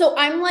 So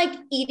I'm like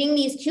eating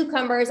these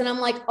cucumbers and I'm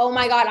like, oh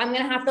my God, I'm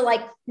going to have to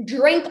like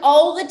drink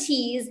all the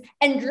teas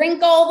and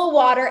drink all the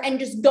water and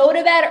just go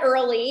to bed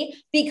early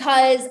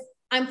because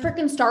I'm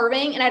freaking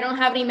starving and I don't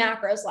have any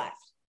macros left.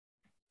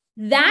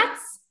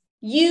 That's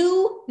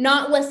you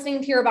not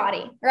listening to your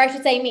body, or I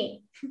should say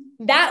me.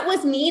 That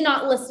was me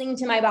not listening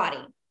to my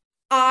body.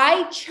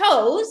 I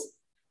chose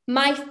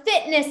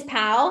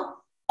MyFitnessPal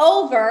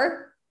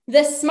over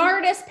the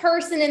smartest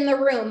person in the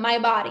room, my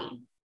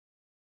body.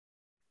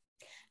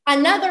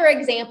 Another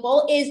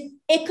example is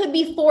it could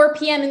be 4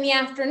 p.m. in the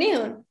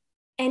afternoon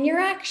and you're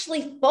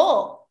actually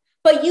full,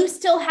 but you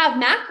still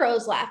have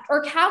macros left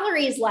or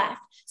calories left.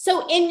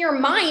 So in your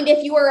mind,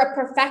 if you are a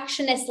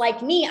perfectionist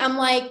like me, I'm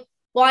like,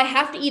 well, I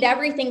have to eat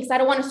everything because I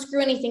don't want to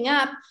screw anything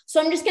up. So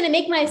I'm just going to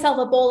make myself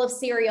a bowl of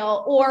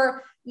cereal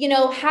or,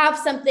 have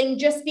something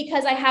just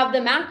because I have the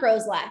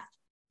macros left.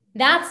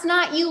 That's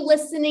not you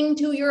listening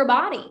to your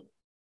body,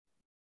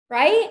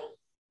 right?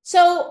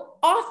 So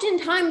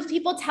oftentimes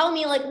people tell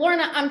me like,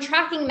 Lorna, I'm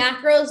tracking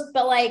macros,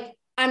 but like,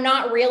 I'm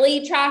not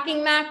really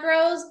tracking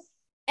macros.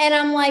 And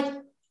I'm like,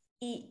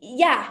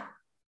 yeah,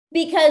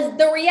 because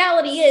the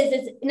reality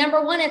is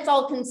number one, it's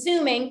all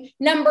consuming.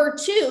 Number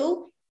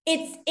two,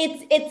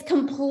 it's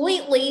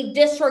completely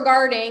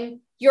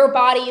disregarding your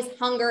body's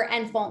hunger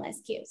and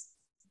fullness cues,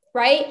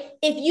 right?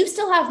 If you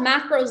still have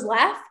macros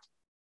left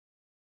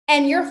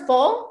and you're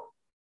full,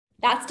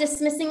 that's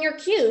dismissing your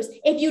cues.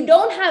 If you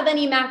don't have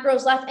any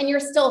macros left and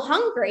you're still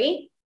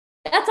hungry,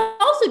 that's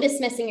also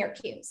dismissing your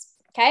cues,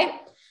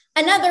 okay?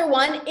 Another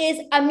one is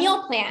a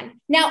meal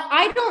plan. Now,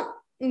 I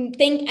don't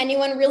think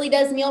anyone really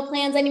does meal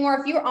plans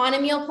anymore. If you're on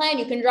a meal plan,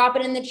 you can drop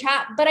it in the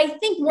chat. But I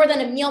think more than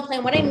a meal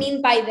plan, what I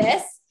mean by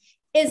this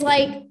is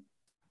like,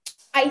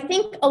 I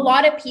think a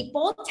lot of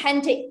people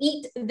tend to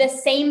eat the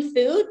same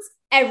foods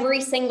every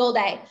single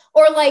day,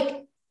 or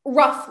like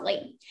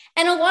roughly.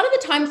 And a lot of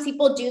the times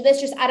people do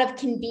this just out of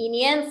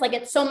convenience. Like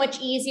it's so much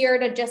easier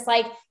to just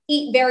like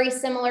eat very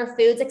similar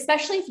foods,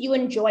 especially if you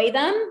enjoy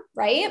them,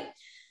 right?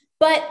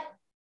 But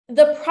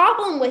the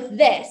problem with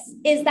this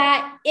is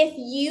that if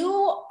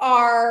you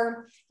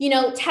are,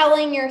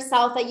 telling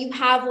yourself that you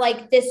have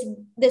like this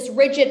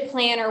rigid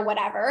plan or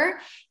whatever,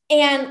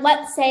 and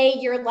let's say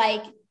you're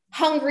like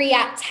hungry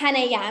at 10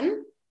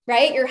 a.m.,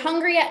 right? You're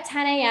hungry at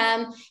 10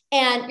 a.m.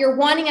 and you're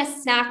wanting a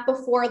snack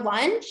before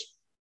lunch.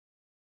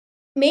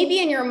 Maybe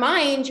in your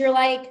mind, you're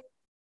like,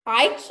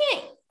 I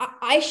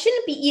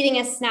shouldn't be eating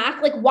a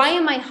snack. Like, why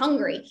am I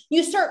hungry?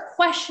 You start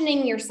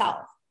questioning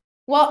yourself.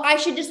 Well, I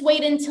should just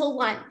wait until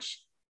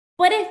lunch.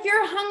 But if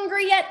you're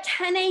hungry at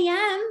 10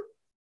 a.m.,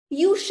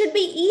 you should be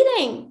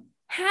eating.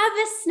 Have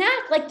a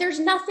snack. Like there's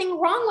nothing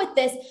wrong with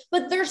this,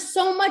 but there's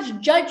so much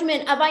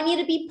judgment of I need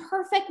to be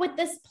perfect with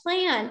this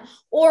plan.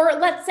 Or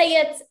let's say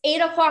it's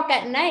 8 o'clock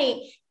at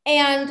night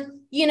and,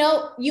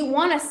 you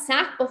want a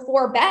snack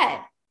before bed.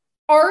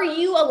 Are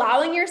you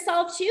allowing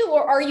yourself to,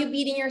 or are you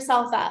beating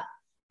yourself up?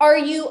 Are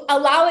you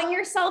allowing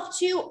yourself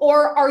to,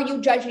 or are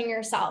you judging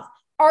yourself?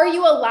 Are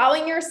you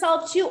allowing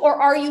yourself to, or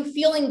are you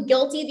feeling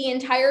guilty the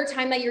entire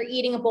time that you're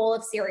eating a bowl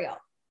of cereal?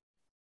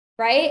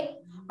 Right?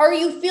 Are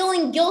you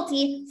feeling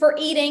guilty for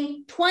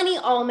eating 20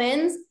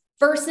 almonds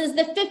versus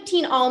the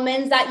 15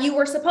 almonds that you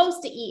were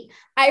supposed to eat?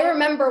 I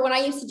remember when I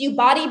used to do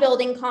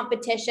bodybuilding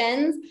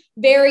competitions,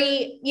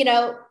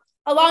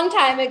 a long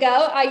time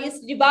ago, I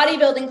used to do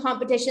bodybuilding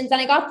competitions and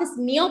I got this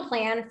meal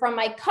plan from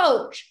my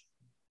coach.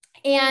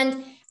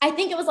 And I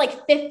think it was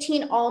like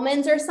 15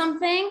 almonds or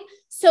something.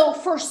 So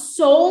for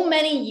so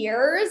many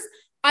years,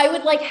 I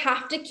would like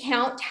have to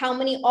count how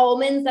many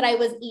almonds that I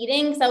was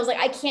eating. So I was like,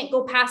 I can't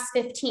go past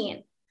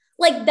 15.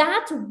 Like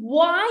that's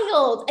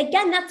wild.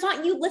 Again, that's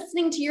not you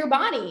listening to your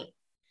body.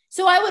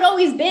 So I would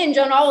always binge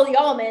on all of the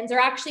almonds, or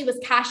actually was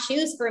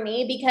cashews for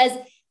me, because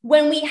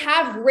when we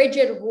have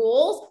rigid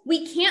rules,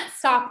 we can't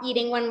stop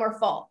eating when we're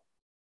full,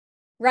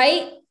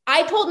 right?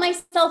 I told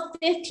myself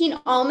 15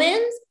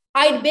 almonds,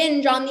 I'd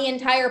binge on the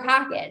entire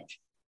package,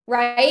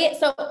 right?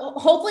 So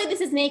hopefully this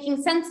is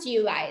making sense to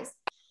you guys.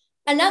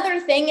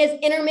 Another thing is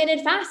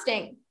intermittent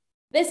fasting.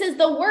 This is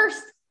the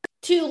worst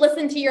to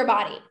listen to your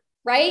body,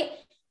 right?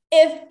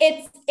 If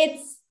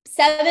it's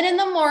 7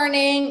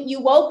 a.m, you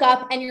woke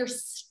up and you're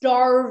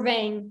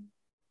starving,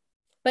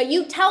 but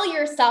you tell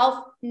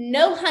yourself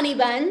no honey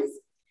buns,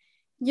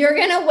 you're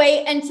going to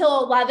wait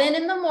until 11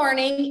 a.m,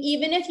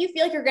 even if you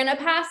feel like you're going to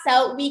pass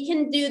out, we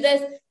can do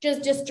this.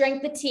 Just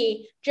drink the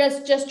tea.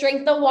 Just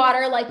drink the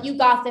water. Like you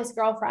got this,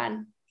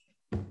 girlfriend.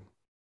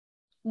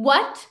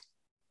 What?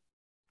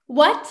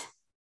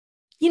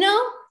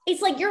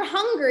 It's like you're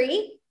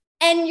hungry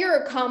and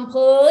you're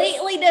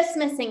completely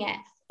dismissing it.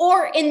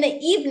 Or in the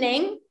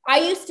evening, I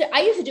used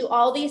to do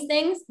all these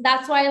things.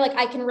 That's why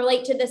I can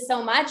relate to this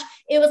so much.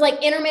 It was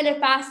like intermittent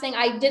fasting.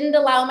 I didn't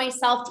allow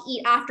myself to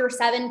eat after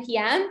 7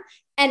 p.m.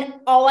 and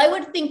all I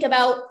would think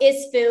about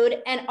is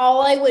food, and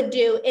all I would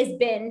do is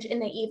binge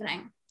in the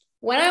evening.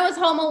 When I was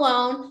home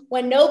alone,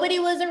 when nobody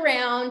was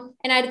around,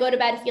 and I'd go to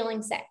bed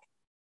feeling sick.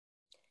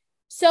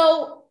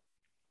 So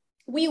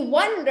we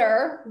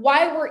wonder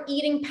why we're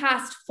eating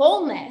past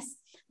fullness.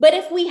 But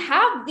if we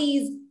have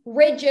these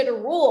rigid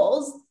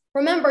rules,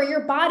 remember,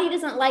 your body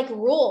doesn't like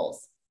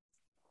rules.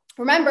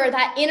 Remember,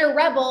 that inner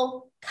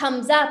rebel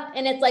comes up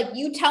and it's like,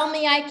 you tell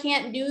me I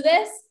can't do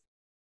this,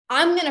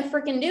 I'm going to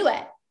freaking do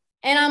it.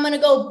 And I'm going to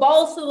go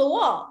balls to the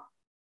wall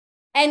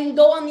and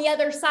go on the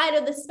other side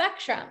of the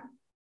spectrum,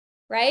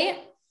 right?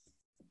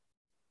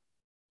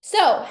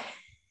 So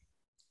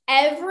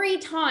every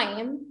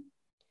time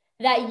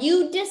that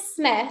you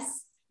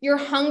dismiss your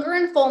hunger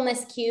and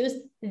fullness cues,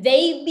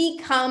 they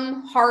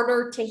become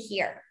harder to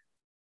hear.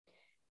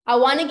 I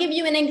want to give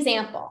you an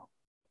example.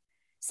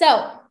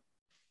 So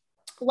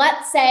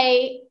let's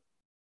say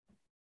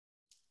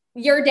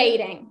you're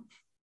dating.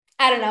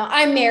 I don't know.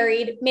 I'm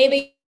married.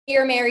 Maybe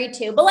you're married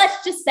too, but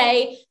let's just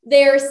say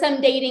there's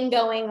some dating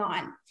going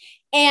on.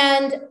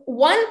 And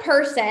one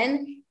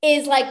person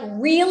is like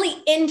really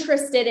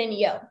interested in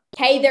you.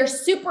 Okay. They're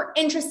super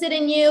interested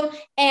in you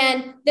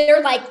and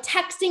they're like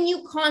texting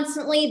you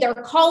constantly. They're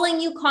calling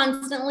you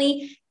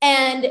constantly.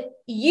 And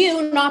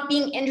you not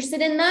being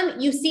interested in them,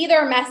 you see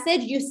their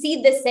message, you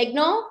see the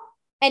signal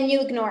and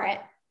you ignore it.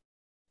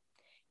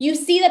 You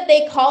see that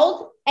they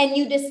called and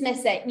you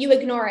dismiss it. You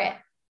ignore it.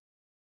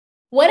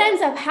 What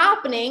ends up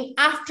happening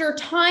after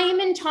time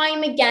and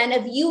time again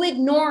of you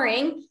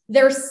ignoring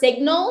their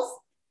signals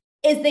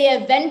is they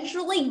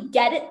eventually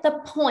get at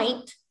the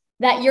point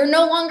that you're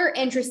no longer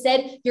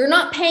interested. You're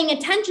not paying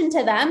attention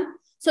to them.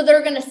 So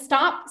they're going to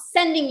stop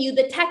sending you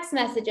the text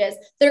messages.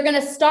 They're going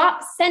to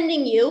stop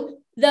sending you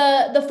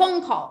the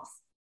phone calls.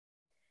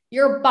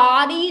 Your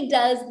body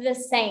does the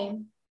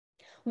same.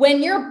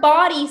 When your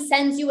body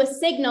sends you a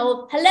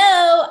signal,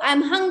 hello,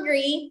 I'm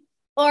hungry,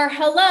 or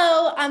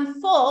hello, I'm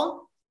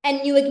full,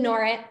 and you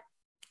ignore it,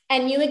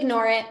 and you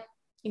ignore it.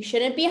 You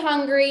shouldn't be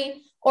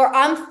hungry, or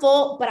I'm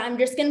full, but I'm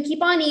just going to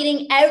keep on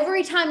eating.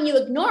 Every time you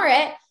ignore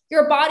it,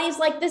 your body's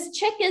like, this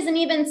chick isn't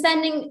even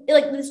sending,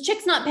 like this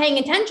chick's not paying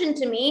attention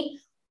to me.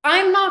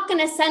 I'm not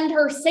going to send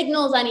her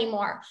signals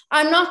anymore.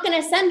 I'm not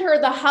going to send her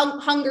the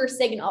hunger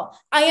signal.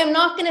 I am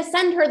not going to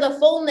send her the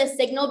fullness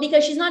signal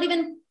because she's not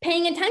even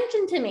paying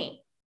attention to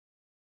me.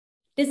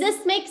 Does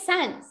this make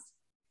sense?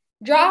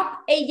 Drop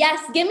a yes.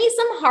 Give me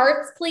some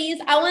hearts,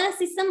 please. I want to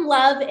see some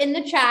love in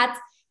the chats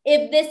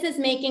if this is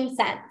making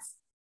sense.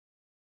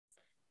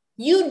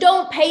 You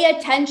don't pay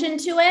attention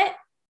to it,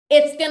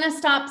 it's going to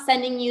stop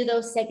sending you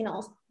those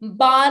signals.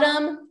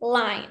 Bottom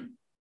line.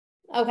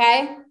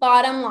 Okay?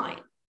 Bottom line.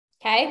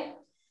 Okay?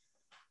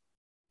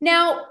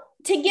 Now,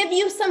 to give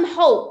you some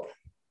hope,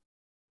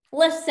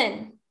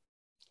 listen,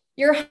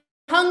 your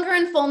hunger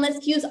and fullness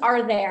cues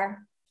are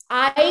there.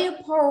 I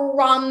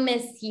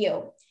promise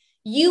you.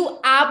 You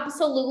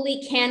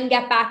absolutely can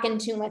get back in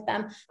tune with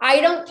them.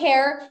 I don't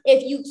care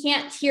if you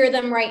can't hear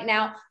them right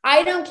now.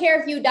 I don't care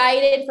if you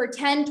dieted for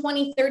 10,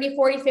 20, 30,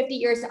 40, 50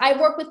 years. I've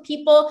worked with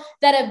people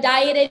that have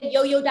dieted,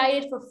 yo-yo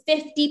dieted for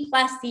 50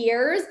 plus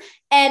years,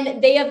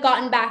 and they have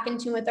gotten back in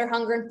tune with their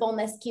hunger and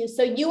fullness cues.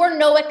 So you are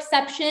no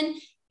exception.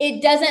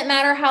 It doesn't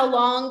matter how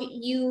long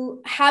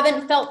you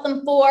haven't felt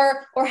them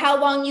for or how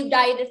long you've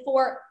dieted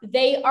for.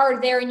 They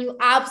are there and you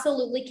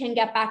absolutely can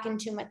get back in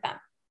tune with them.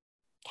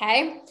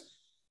 Okay.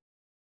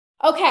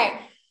 Okay,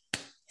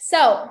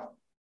 so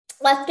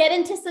let's get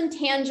into some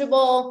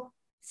tangible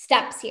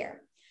steps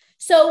here.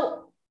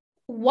 So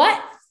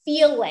what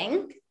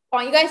feeling, I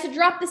want you guys to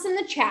drop this in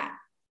the chat.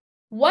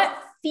 What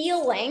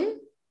feeling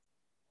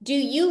do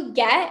you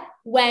get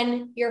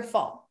when you're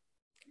full?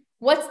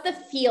 What's the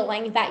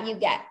feeling that you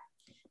get?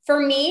 For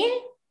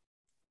me,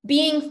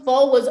 being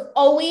full was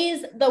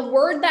always the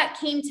word that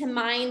came to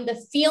mind.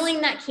 The feeling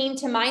that came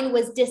to mind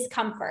was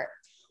discomfort.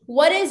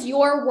 What is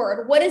your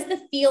word? What is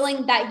the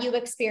feeling that you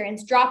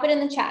experience? Drop it in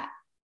the chat.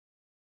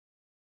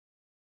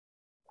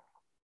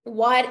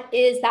 What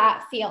is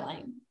that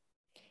feeling?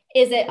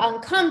 Is it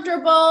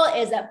uncomfortable?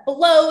 Is it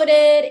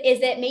bloated?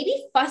 Is it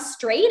maybe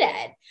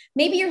frustrated?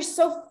 Maybe you're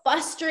so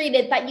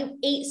frustrated that you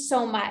ate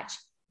so much.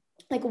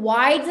 Like,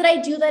 why did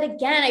I do that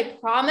again? I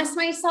promised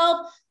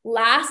myself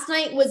last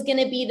night was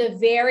going to be the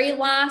very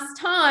last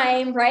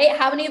time, right?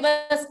 How many of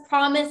us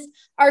promised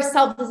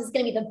ourselves this is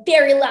going to be the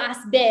very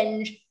last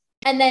binge?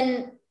 And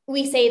then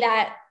we say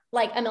that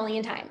like a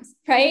million times,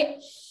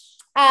 right?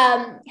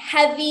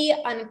 Heavy,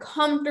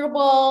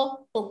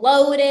 uncomfortable,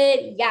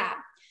 bloated. Yeah.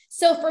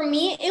 So for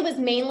me, it was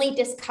mainly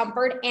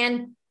discomfort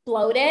and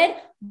bloated,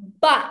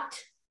 but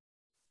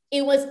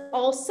it was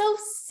also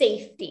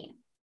safety.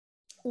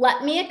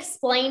 Let me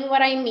explain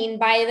what I mean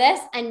by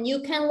this, and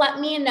you can let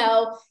me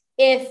know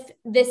if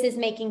this is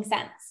making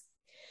sense.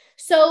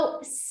 So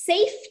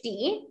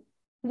safety,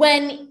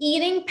 when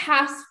eating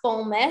past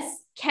fullness,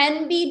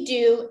 can be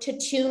due to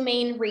two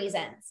main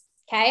reasons,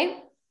 okay?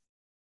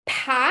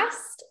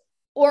 Past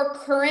or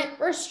current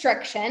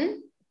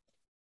restriction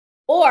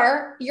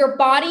or your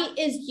body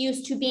is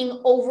used to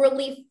being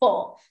overly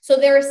full. So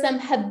there is some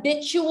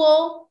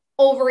habitual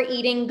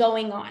overeating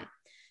going on.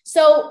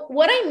 So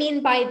what I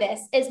mean by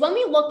this is when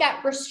we look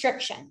at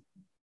restriction,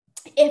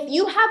 if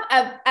you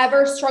have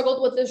ever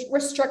struggled with this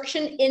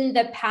restriction in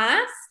the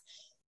past,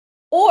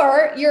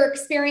 or you're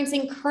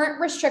experiencing current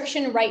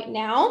restriction right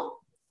now,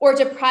 or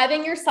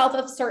depriving yourself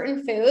of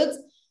certain foods,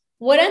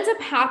 what ends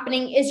up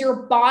happening is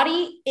your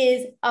body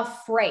is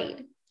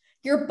afraid.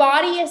 Your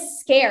body is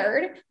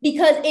scared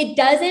because it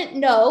doesn't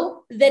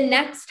know the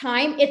next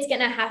time it's going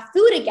to have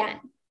food again.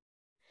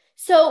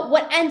 So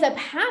what ends up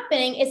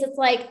happening is it's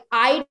like,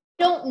 I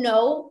don't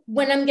know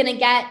when I'm going to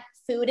get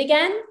food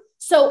again.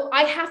 So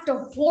I have to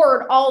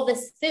hoard all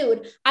this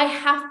food. I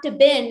have to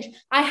binge.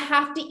 I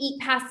have to eat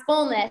past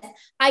fullness.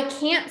 I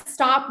can't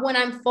stop when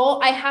I'm full.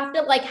 I have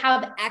to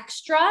have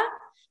extra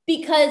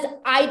because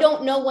I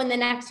don't know when the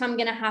next time I'm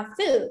going to have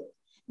food.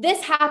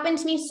 This happened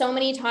to me so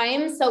many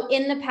times. So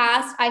in the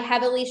past, I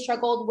heavily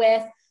struggled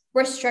with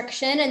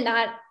restriction, and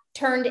that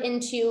turned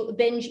into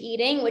binge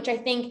eating, which I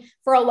think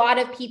for a lot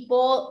of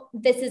people,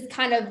 this is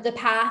kind of the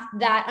path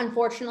that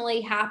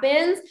unfortunately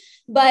happens.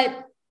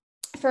 But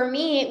for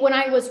me, when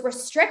I was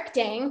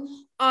restricting,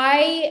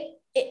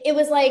 it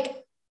was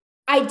like,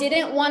 I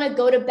didn't want to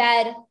go to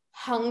bed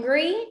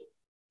hungry.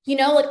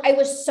 I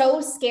was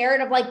so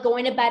scared of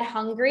going to bed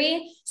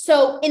hungry.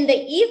 So in the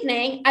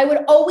evening, I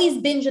would always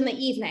binge in the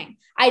evening.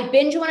 I'd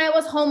binge when I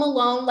was home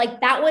alone.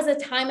 That was a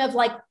time of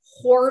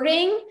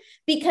hoarding,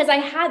 because I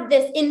had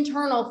this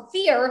internal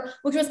fear,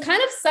 which was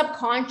kind of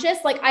subconscious.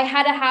 I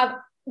had to have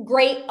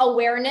great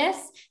awareness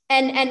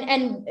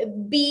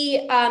and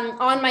be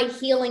on my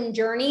healing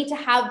journey to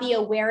have the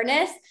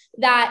awareness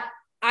that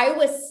I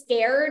was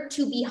scared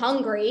to be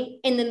hungry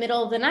in the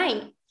middle of the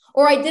night,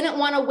 or I didn't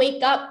want to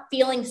wake up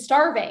feeling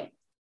starving,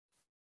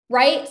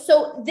 right?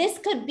 So this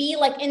could be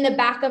in the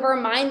back of our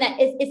mind that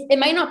it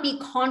might not be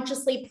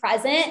consciously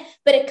present,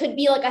 but it could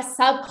be a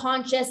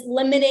subconscious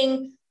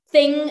limiting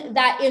thing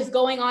that is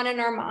going on in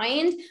our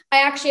mind.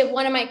 I actually have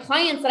one of my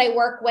clients that I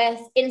work with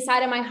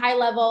inside of my high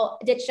level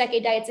Ditch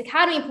Decade Diets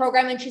Academy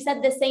program. And she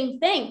said the same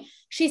thing.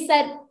 She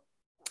said,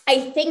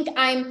 I think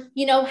I'm,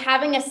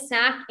 having a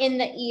snack in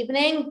the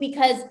evening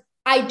because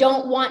I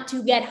don't want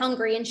to get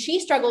hungry. And she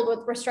struggled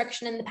with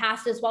restriction in the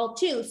past as well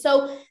too.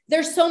 So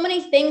there's so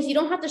many things. You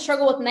don't have to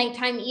struggle with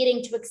nighttime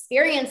eating to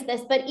experience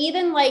this, but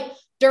even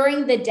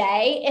during the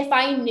day, if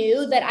I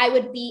knew that I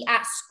would be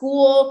at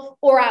school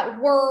or at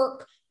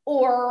work,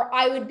 or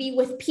I would be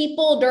with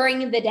people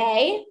during the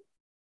day,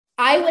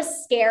 I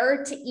was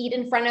scared to eat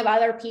in front of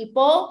other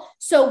people.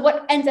 So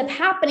what ends up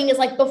happening is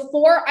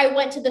before I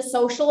went to the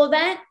social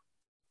event,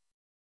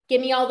 give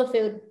me all the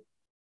food.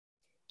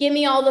 Give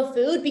me all the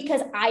food,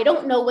 because I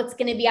don't know what's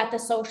going to be at the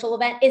social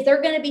event. Is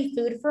there going to be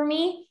food for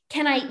me?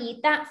 Can I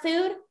eat that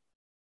food?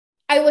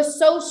 I was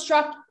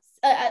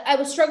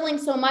struggling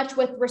so much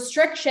with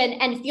restriction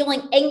and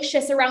feeling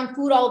anxious around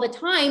food all the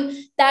time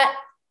that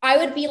I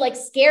would be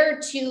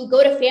scared to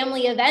go to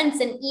family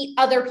events and eat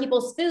other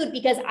people's food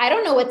because I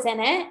don't know what's in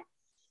it.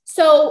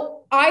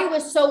 So I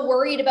was so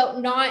worried about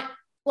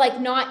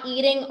not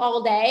eating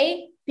all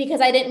day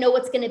because I didn't know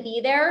what's going to be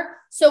there.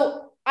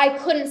 So I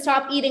couldn't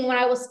stop eating when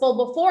I was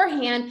full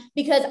beforehand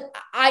because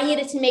I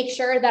needed to make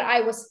sure that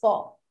I was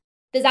full.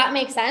 Does that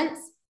make sense?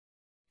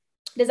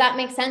 Does that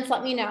make sense?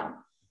 Let me know.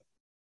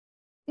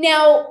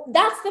 Now,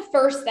 that's the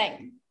first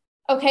thing.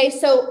 Okay,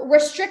 so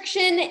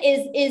restriction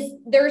is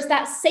there's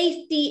that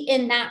safety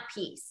in that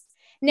piece.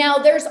 Now,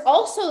 there's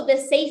also the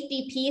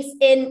safety piece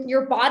in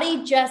your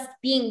body just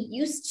being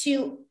used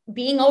to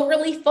being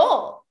overly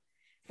full,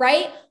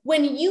 right?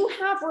 When you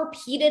have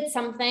repeated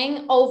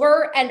something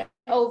over and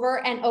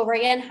over and over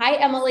again, hi,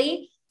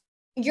 Emily,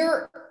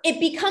 it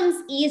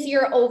becomes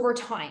easier over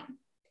time.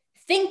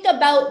 Think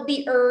about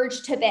the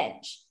urge to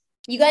binge.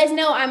 You guys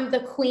know I'm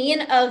the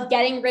queen of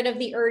getting rid of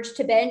the urge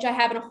to binge. I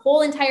have a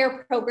whole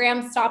entire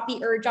program, Stop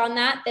the Urge, on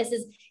that. This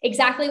is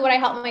exactly what I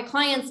help my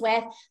clients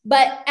with.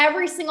 But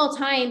every single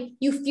time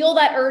you feel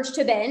that urge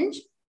to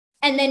binge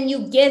and then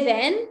you give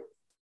in,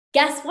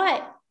 guess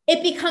what?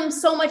 It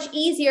becomes so much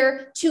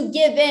easier to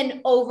give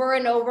in over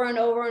and over and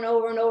over and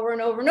over and over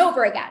and over and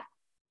over again,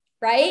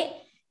 right?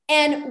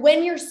 And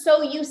when you're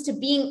so used to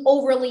being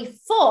overly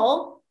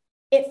full,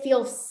 it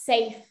feels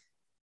safe.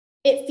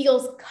 It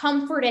feels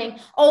comforting.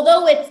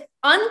 Although it's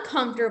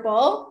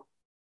uncomfortable,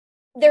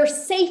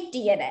 there's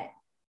safety in it.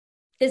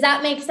 Does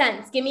that make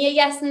sense? Give me a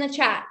yes in the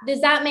chat.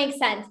 Does that make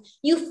sense?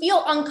 You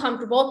feel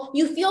uncomfortable.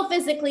 You feel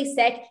physically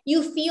sick.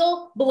 You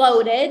feel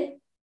bloated.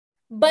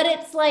 But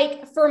it's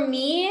for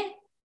me,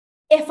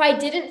 if I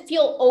didn't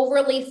feel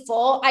overly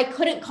full, I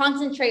couldn't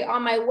concentrate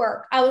on my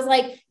work. I was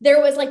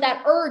there was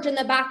that urge in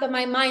the back of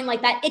my mind,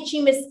 that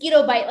itchy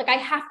mosquito bite. I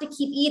have to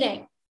keep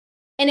eating.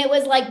 And it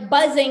was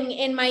buzzing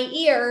in my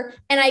ear,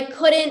 and I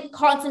couldn't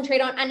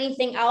concentrate on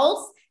anything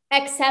else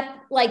except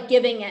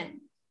giving in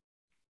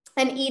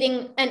and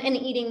eating and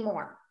eating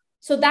more.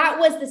 So that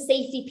was the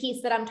safety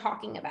piece that I'm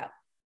talking about.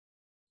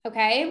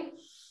 Okay.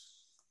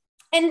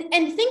 And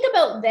think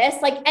about this,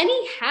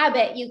 any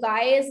habit, you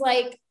guys,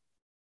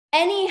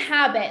 any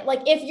habit,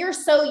 like if you're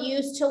so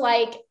used to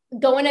like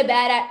going to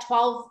bed at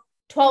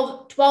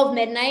 12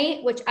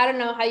 midnight, which I don't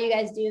know how you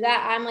guys do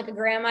that. I'm like a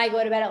grandma, I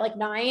go to bed at like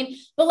 9,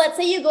 but let's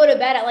say you go to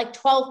bed at like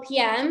 12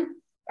 a.m.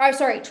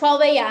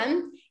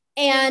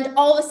 And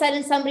all of a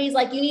sudden somebody's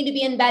like, you need to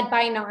be in bed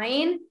by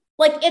 9.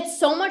 Like it's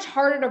so much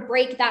harder to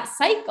break that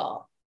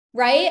cycle,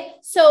 right?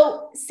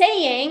 So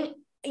saying,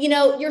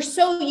 you're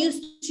so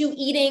used to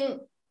eating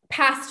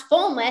past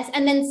fullness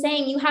and then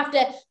saying you have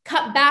to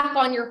cut back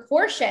on your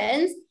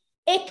portions,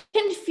 it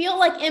can feel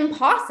like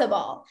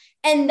impossible.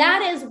 And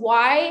that is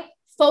why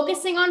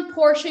focusing on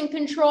portion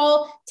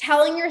control,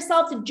 telling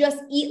yourself to just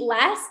eat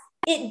less,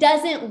 it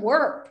doesn't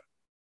work.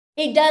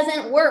 It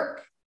doesn't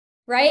work,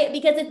 right?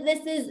 Because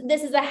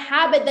this is a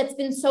habit that's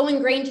been so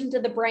ingrained into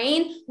the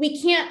brain.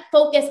 We can't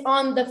focus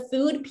on the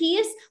food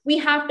piece. We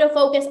have to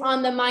focus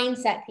on the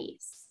mindset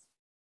piece.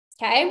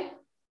 Okay?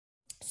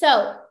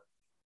 So,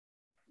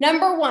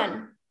 number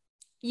 1,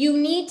 you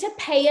need to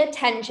pay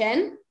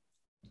attention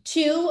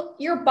to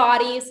your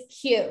body's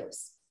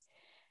cues.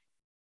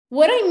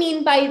 What I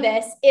mean by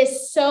this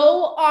is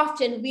so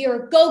often we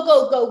are go,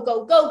 go, go,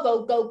 go, go,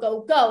 go, go,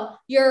 go, go.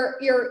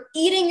 You're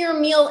eating your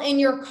meal in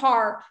your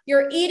car.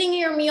 You're eating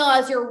your meal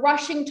as you're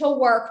rushing to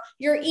work.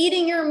 You're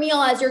eating your meal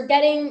as you're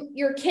getting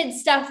your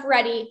kids' stuff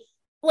ready.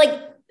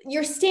 Like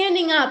you're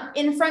standing up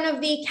in front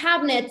of the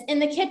cabinets in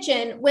the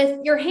kitchen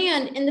with your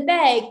hand in the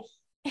bag,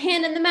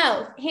 hand in the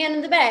mouth, hand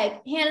in the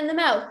bag, hand in the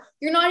mouth.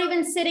 You're not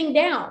even sitting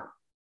down.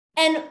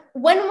 And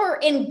when we're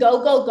in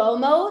go, go, go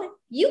mode,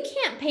 you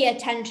can't pay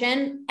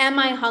attention. Am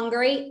I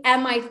hungry?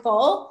 Am I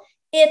full?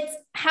 It's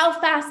how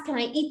fast can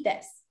I eat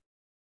this?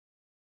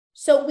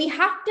 So we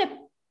have to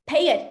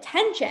pay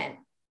attention.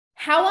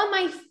 How am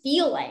I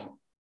feeling?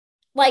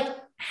 Like,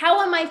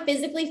 how am I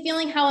physically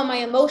feeling? How am I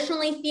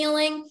emotionally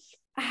feeling?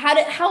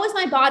 How is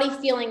my body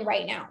feeling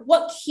right now?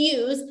 What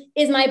cues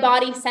is my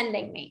body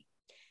sending me?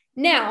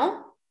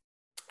 Now,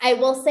 I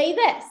will say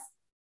this.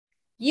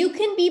 You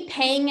can be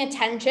paying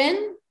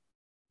attention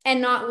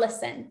and not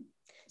listen.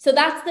 So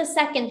that's the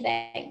second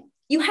thing.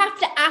 You have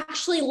to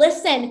actually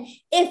listen.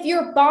 If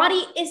your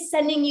body is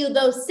sending you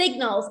those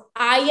signals,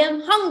 I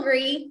am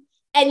hungry,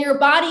 and your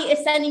body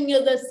is sending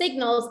you those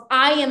signals,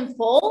 I am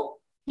full,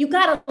 you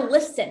got to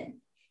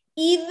listen.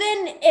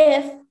 Even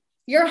if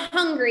you're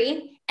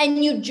hungry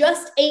and you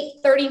just ate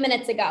 30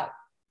 minutes ago,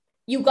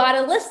 you got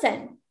to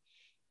listen.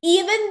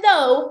 Even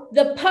though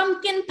the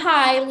pumpkin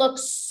pie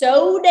looks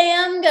so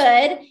damn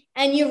good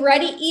and you've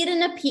already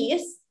eaten a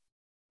piece,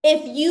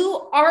 if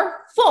you are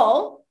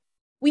full,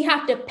 we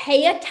have to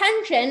pay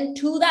attention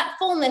to that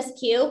fullness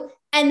cue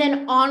and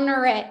then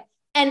honor it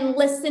and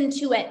listen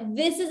to it.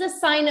 This is a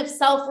sign of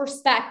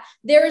self-respect.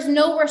 There is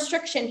no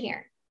restriction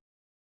here.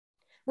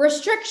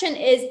 Restriction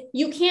is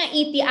you can't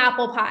eat the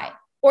apple pie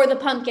or the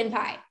pumpkin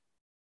pie.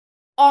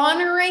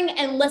 Honoring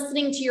and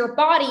listening to your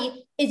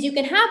body is you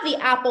can have the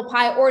apple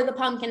pie or the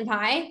pumpkin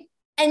pie,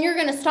 and you're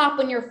going to stop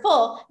when you're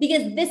full,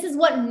 because this is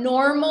what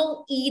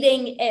normal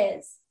eating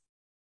is.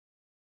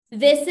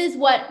 This is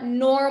what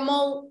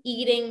normal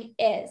eating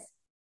is.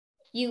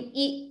 You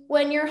eat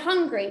when you're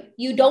hungry.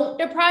 You don't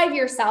deprive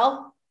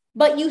yourself,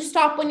 but you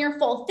stop when you're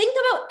full. Think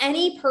about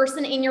any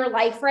person in your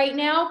life right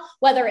now,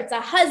 whether it's a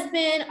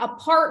husband, a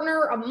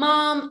partner, a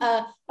mom,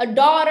 a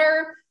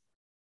daughter.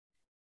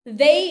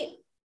 They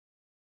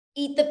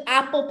eat the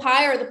apple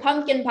pie or the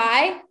pumpkin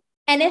pie,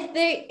 and if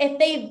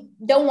they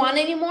don't want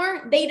it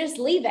anymore, they just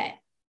leave it.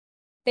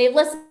 They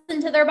listen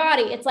to their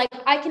body. It's like,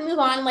 I can move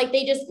on. Like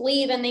they just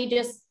leave and they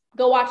just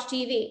go watch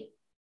TV.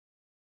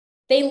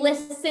 They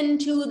listen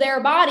to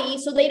their body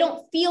so they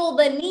don't feel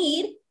the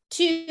need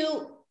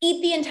to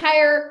eat the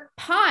entire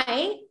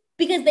pie,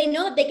 because they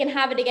know that they can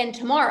have it again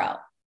tomorrow.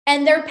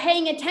 And they're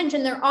paying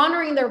attention. They're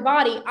honoring their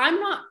body.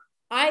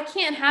 I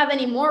can't have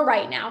any more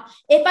right now.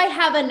 If I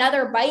have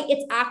another bite,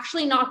 it's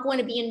actually not going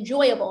to be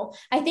enjoyable.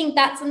 I think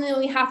that's something that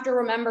we have to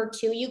remember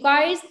too, you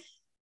guys.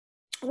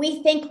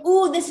 We think,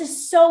 ooh, this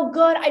is so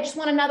good. I just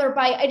want another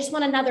bite. I just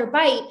want another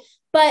bite.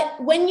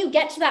 But when you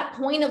get to that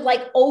point of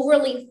like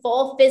overly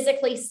full,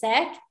 physically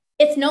sick,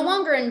 it's no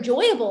longer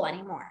enjoyable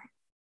anymore,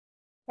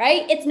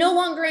 right? It's no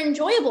longer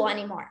enjoyable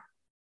anymore.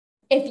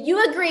 If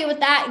you agree with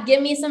that,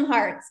 give me some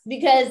hearts,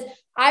 because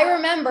I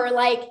remember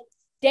like,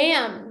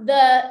 damn,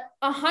 the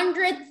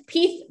 100th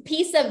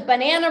piece of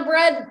banana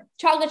bread,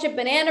 chocolate chip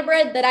banana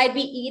bread that I'd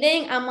be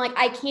eating, I'm like,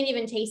 I can't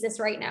even taste this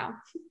right now.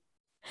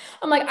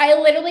 I'm like, I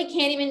literally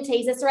can't even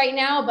taste this right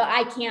now, but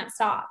I can't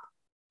stop,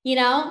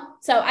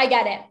 So I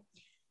get it.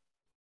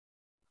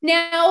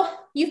 Now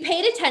you've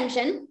paid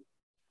attention,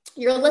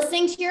 you're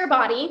listening to your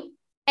body,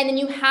 and then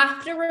you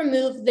have to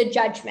remove the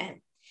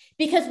judgment.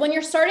 Because when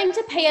you're starting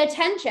to pay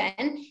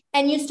attention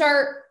and you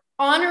start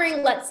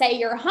honoring, let's say,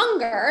 your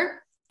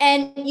hunger,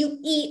 and you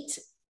eat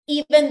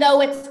even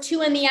though it's 2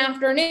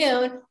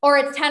 p.m. or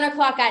it's 10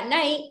 o'clock at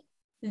night,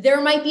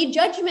 there might be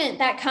judgment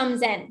that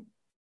comes in.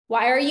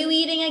 Why are you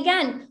eating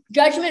again?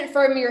 Judgment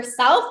from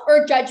yourself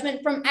or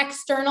judgment from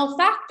external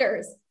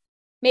factors.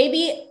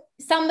 Maybe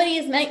somebody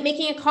is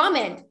making a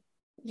comment.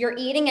 You're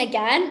eating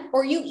again,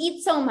 or you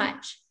eat so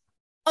much.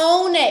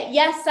 Own it.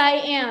 Yes, I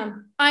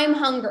am. I'm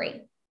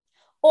hungry.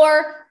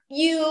 Or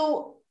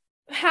you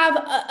have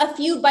a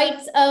few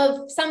bites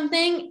of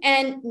something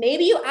and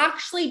maybe you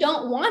actually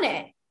don't want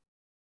it.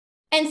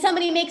 And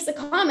somebody makes a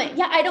comment,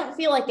 yeah, I don't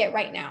feel like it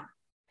right now.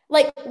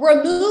 Like,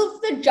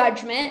 remove the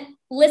judgment,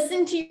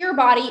 listen to your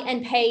body,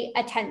 and pay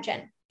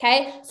attention.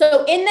 Okay.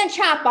 So in the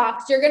chat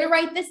box, you're going to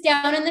write this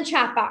down in the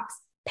chat box.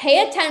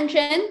 Pay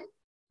attention,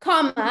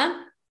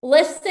 comma,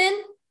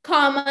 listen,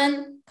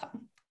 comma,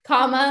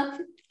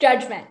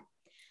 judgment.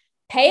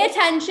 Pay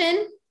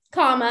attention,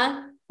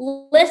 comma,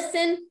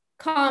 listen,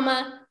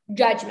 comma,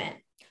 judgment.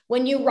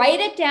 When you write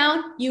it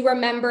down, you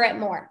remember it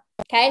more.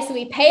 Okay. So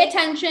we pay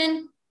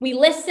attention, we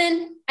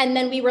listen, and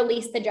then we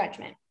release the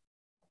judgment.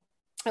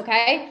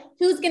 Okay.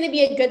 Who's going to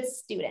be a good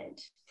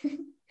student?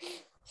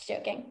 Just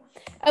joking.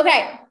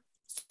 Okay.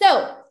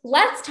 So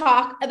let's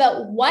talk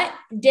about what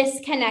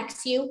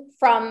disconnects you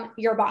from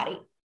your body.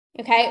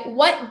 Okay.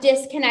 What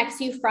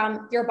disconnects you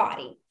from your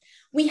body?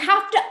 We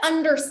have to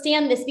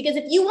understand this, because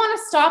if you want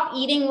to stop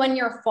eating when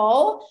you're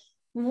full,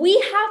 we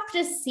have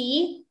to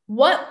see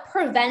what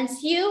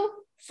prevents you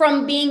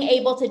from being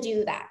able to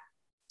do that.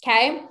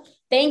 Okay.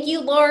 Thank you,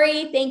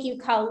 Lori. Thank you,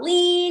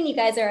 Colleen. You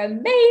guys are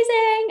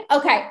amazing.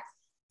 Okay.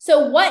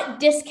 So what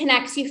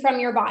disconnects you from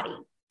your body?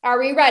 Are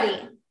we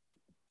ready?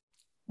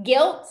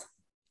 Guilt,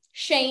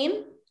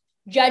 shame,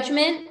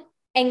 judgment,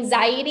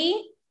 anxiety,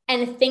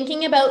 and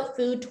thinking about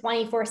food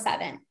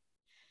 24/7.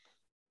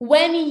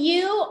 When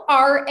you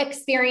are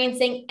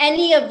experiencing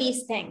any of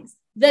these things,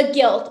 the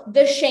guilt,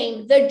 the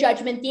shame, the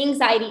judgment, the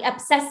anxiety,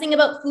 obsessing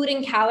about food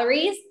and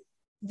calories,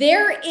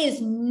 there is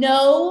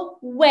no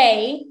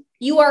way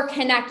you are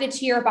connected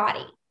to your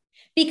body.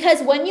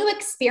 Because when you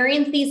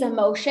experience these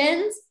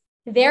emotions,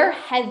 they're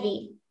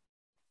heavy.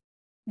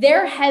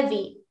 They're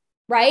heavy,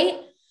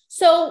 right?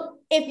 So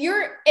if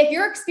you're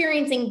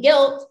experiencing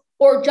guilt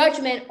or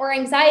judgment or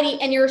anxiety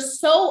and you're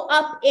so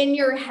up in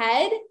your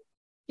head,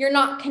 you're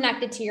not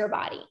connected to your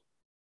body.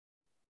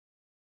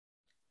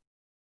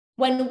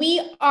 When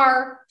we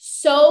are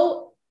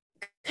so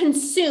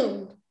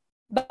consumed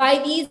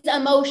by these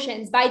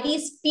emotions, by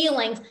these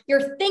feelings,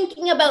 you're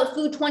thinking about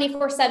food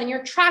 24/7,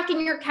 you're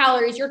tracking your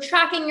calories, you're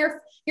tracking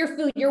your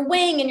food, you're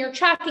weighing and you're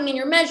tracking and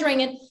you're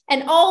measuring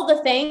and all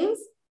the things,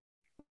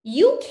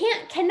 you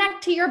can't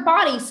connect to your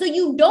body. So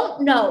you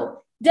don't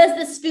know, does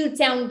this food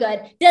sound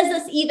good? Does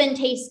this even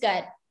taste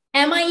good?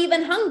 Am I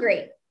even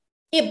hungry?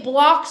 It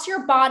blocks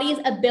your body's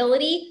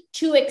ability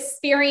to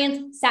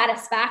experience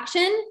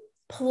satisfaction,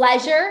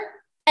 pleasure,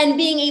 and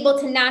being able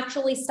to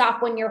naturally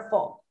stop when you're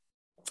full.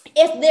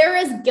 If there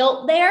is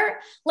guilt there,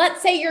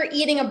 let's say you're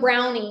eating a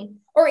brownie,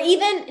 or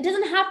even, it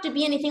doesn't have to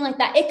be anything like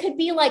that. It could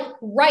be like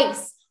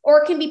rice,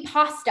 or it can be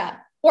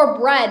pasta or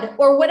bread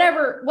or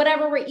whatever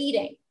we're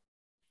eating.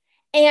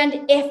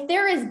 And if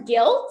there is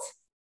guilt,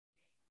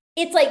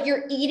 it's like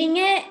you're eating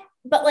it,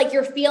 but like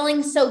you're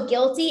feeling so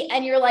guilty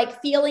and you're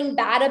like feeling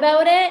bad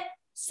about it.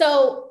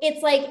 So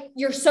it's like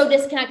you're so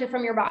disconnected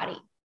from your body.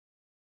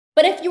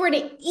 But if you were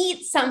to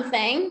eat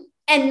something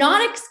and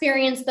not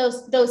experience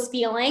those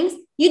feelings,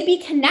 you'd be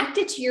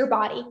connected to your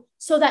body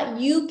so that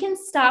you can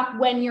stop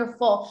when you're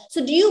full.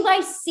 So do you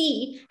guys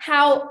see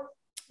how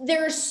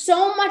there's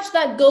so much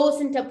that goes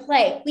into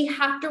play? We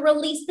have to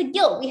release the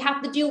guilt. We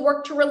have to do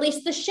work to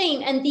release the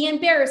shame and the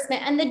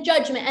embarrassment and the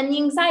judgment and the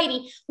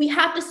anxiety. We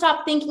have to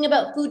stop thinking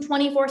about food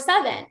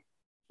 24/7.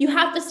 You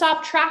have to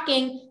stop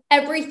tracking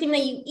everything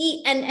that you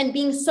eat and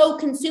being so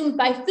consumed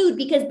by food,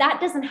 because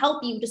that doesn't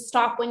help you to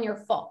stop when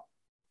you're full.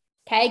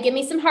 Okay, give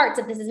me some hearts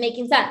if this is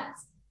making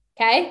sense.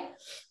 Okay.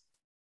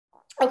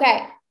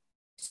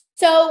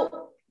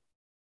 So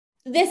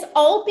this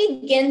all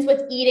begins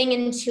with eating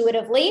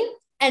intuitively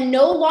and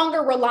no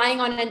longer relying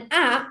on an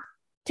app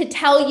to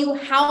tell you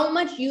how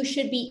much you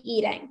should be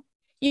eating.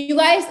 You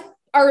guys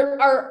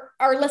are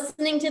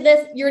listening to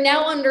this. You're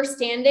now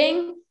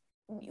understanding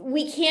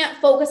we can't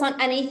focus on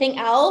anything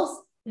else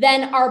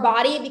than our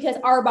body, because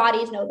our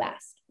bodies know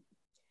best.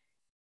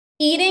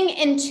 Eating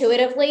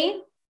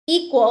intuitively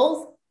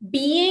equals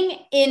being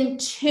in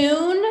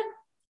tune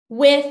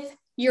with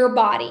your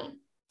body.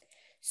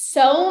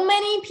 So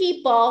many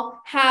people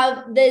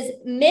have this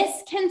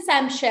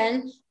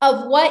misconception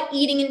of what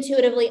eating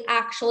intuitively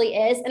actually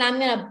is, and I'm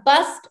going to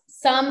bust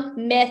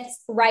some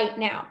myths right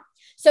now.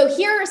 So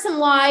here are some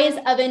lies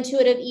of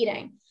intuitive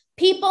eating.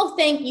 People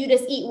think you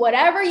just eat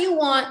whatever you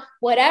want.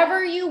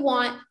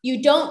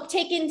 You don't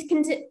take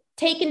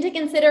into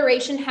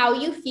consideration how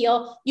you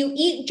feel. You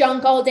eat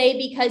junk all day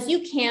because you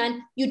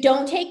can. You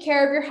don't take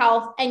care of your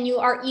health, and you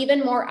are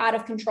even more out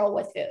of control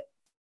with food.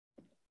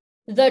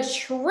 The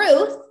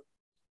truth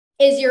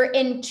is you're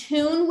in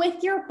tune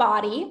with your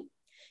body.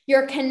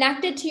 You're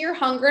connected to your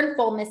hunger and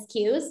fullness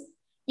cues.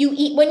 You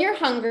eat when you're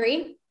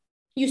hungry.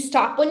 You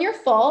stop when you're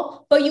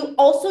full, but you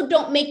also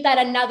don't make that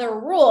another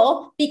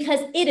rule, because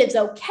it is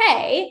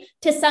okay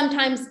to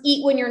sometimes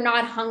eat when you're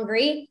not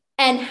hungry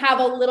and have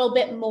a little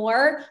bit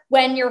more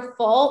when you're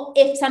full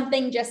if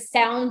something just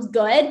sounds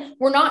good.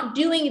 We're not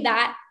doing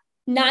that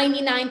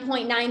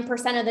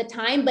 99.9% of the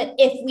time, but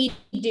if we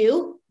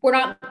do, We're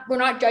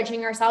not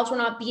judging ourselves. We're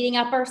not beating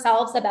up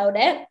ourselves about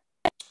it.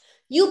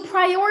 You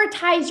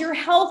prioritize your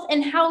health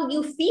and how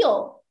you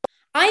feel.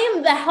 I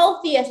am the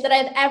healthiest that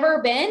I've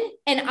ever been,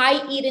 and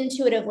I eat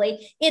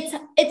intuitively.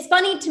 It's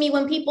funny to me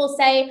when people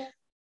say,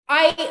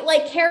 I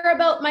like care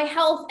about my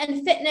health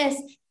and fitness,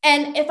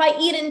 and if I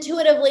eat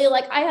intuitively,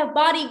 like I have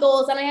body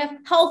goals and I have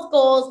health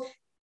goals,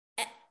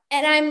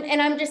 and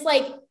I'm just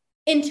like,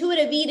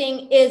 intuitive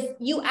eating is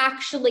you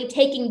actually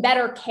taking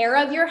better care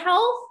of your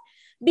health,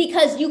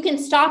 because you can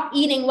stop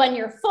eating when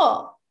you're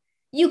full.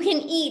 You can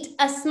eat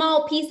a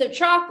small piece of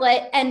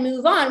chocolate and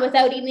move on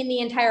without eating the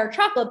entire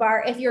chocolate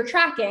bar if you're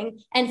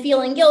tracking and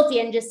feeling guilty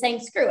and just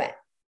saying, screw it,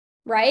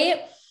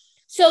 right?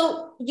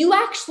 So you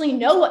actually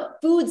know what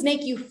foods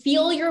make you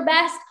feel your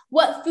best,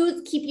 what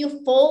foods keep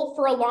you full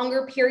for a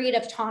longer period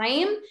of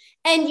time,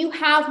 and you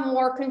have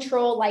more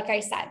control, like I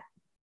said.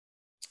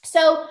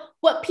 So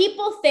what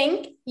people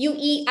think you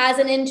eat as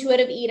an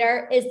intuitive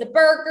eater is the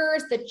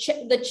burgers, the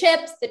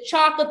chips, the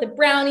chocolate, the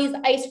brownies,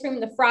 the ice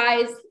cream, the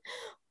fries.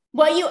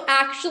 What you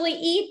actually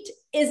eat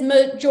is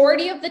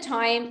majority of the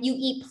time, you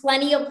eat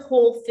plenty of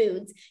whole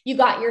foods. You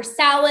got your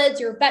salads,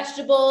 your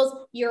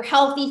vegetables, your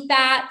healthy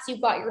fats,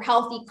 you've got your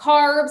healthy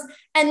carbs,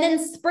 and then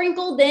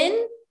sprinkled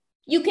in,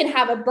 you can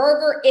have a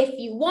burger if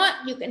you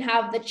want. You can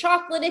have the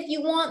chocolate if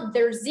you want.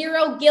 There's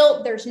zero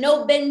guilt. There's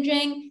no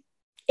binging.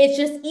 It's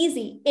just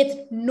easy.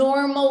 It's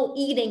normal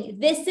eating.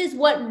 This is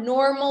what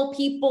normal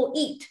people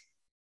eat.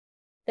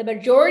 The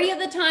majority of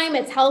the time,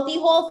 it's healthy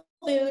whole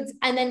foods,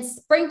 and then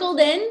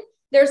sprinkled in,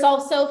 there's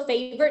also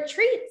favorite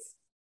treats.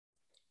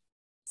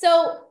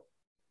 So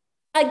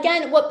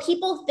again, what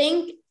people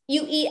think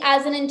you eat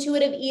as an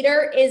intuitive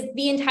eater is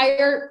the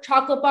entire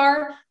chocolate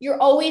bar.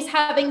 You're always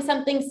having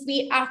something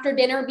sweet after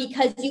dinner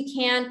because you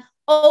can,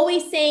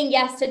 always saying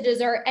yes to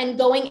dessert and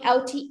going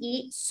out to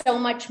eat so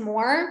much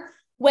more,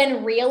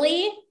 when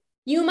really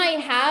you might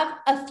have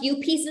a few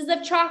pieces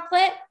of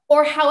chocolate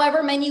or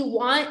however many you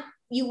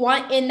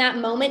want in that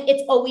moment.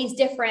 It's always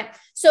different.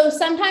 So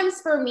sometimes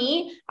for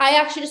me, I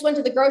actually just went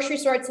to the grocery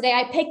store today.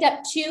 I picked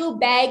up 2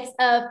 bags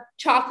of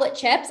chocolate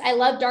chips. I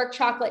love dark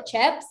chocolate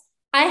chips.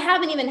 I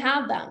haven't even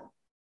had them,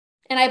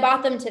 and I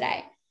bought them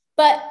today.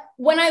 But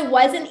when I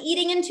wasn't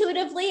eating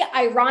intuitively,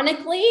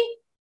 ironically,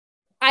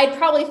 I'd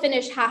probably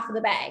finish half of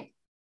the bag.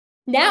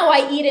 Now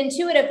I eat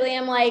intuitively.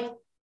 I'm like,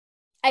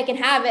 I can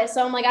have it.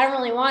 So I'm like, I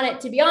don't really want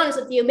it, to be honest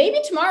with you. Maybe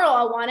tomorrow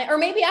I'll want it, or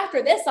maybe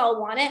after this I'll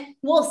want it.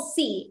 We'll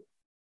see.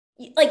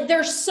 Like,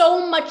 there's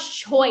so much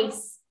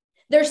choice.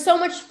 There's so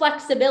much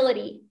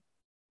flexibility,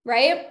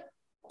 right?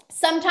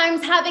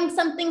 Sometimes having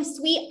something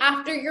sweet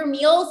after your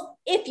meals,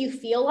 if you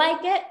feel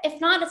like it. If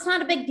not, it's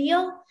not a big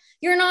deal.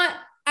 You're not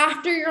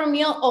after your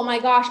meal, oh my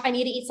gosh, I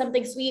need to eat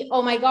something sweet.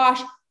 Oh my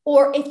gosh.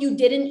 Or if you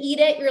didn't eat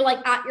it, you're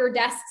like at your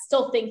desk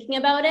still thinking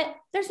about it.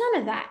 There's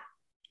none of that.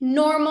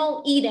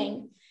 Normal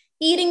eating.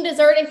 Eating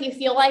dessert if you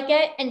feel like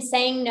it, and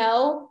saying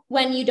no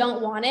when you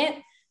don't want it.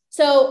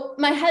 So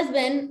my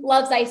husband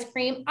loves ice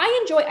cream. I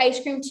enjoy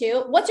ice cream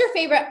too. What's your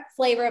favorite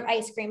flavor of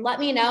ice cream? Let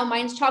me know.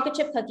 Mine's chocolate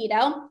chip cookie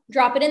dough.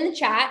 Drop it in the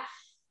chat.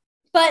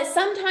 But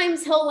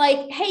sometimes he'll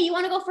like, hey, you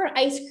want to go for an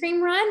ice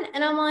cream run?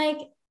 And I'm like,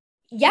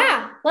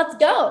 yeah, let's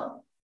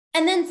go.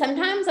 And then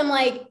sometimes I'm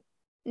like,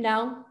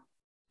 no.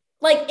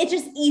 Like, it's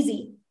just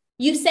easy.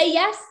 You say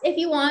yes if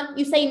you want.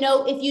 You say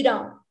no if you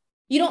don't.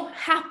 You don't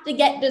have to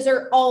get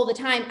dessert all the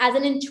time. As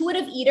an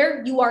intuitive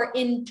eater, you are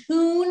in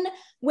tune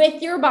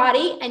with your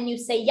body, and you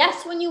say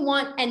yes when you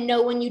want and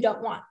no when you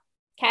don't want.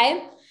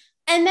 Okay.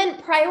 And then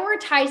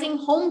prioritizing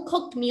home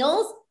cooked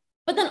meals,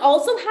 but then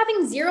also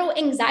having zero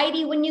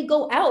anxiety when you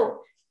go out.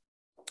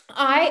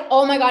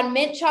 Oh my God,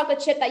 mint chocolate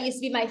chip. That used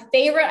to be my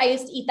favorite. I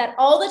used to eat that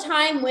all the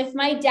time with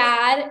my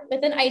dad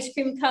with an ice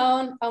cream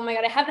cone. Oh my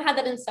God, I haven't had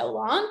that in so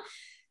long.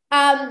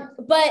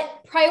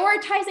 But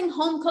prioritizing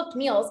home cooked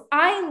meals.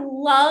 I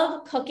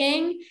love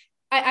cooking.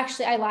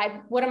 I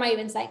lied. What am I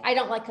even saying? I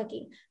don't like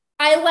cooking.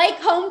 I like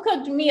home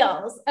cooked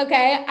meals.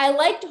 Okay. I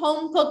liked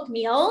home cooked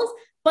meals,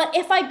 but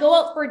if I go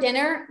out for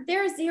dinner,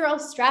 there's zero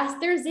stress.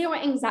 There's zero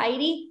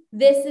anxiety.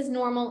 This is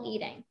normal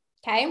eating.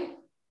 Okay.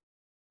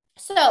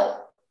 So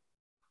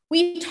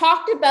we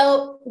talked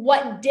about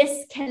what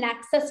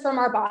disconnects us from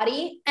our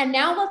body. And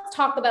now let's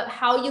talk about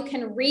how you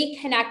can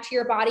reconnect to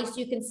your body so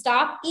you can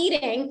stop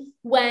eating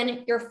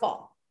when you're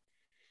full.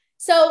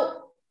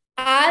 So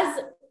as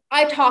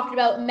I talked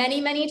about many,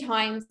 many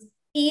times,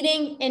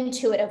 eating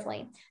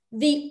intuitively.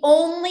 The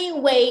only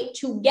way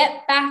to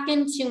get back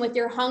in tune with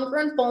your hunger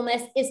and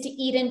fullness is to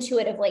eat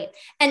intuitively.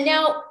 And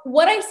now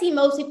what I see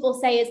most people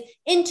say is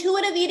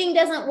intuitive eating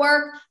doesn't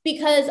work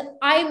because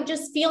I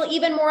just feel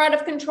even more out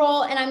of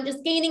control and I'm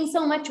just gaining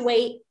so much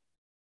weight.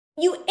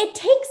 It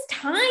takes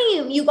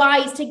time, you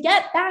guys, to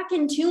get back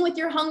in tune with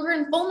your hunger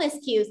and fullness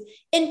cues.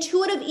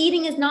 Intuitive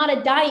eating is not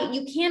a diet.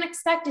 You can't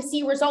expect to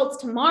see results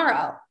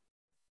tomorrow.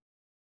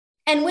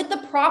 And with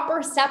the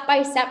proper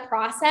step-by-step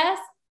process,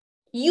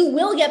 you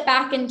will get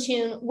back in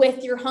tune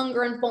with your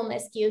hunger and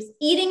fullness cues.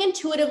 Eating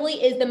intuitively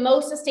is the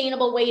most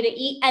sustainable way to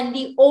eat and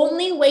the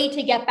only way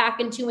to get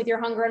back in tune with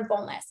your hunger and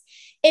fullness.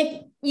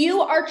 If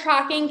you are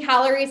tracking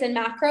calories and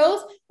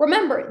macros,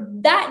 remember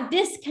that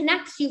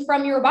disconnects you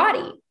from your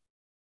body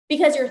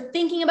because you're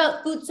thinking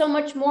about food so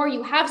much more.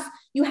 You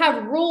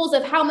have rules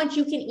of how much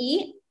you can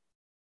eat.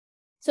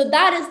 So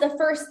that is the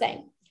first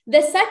thing.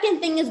 The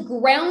second thing is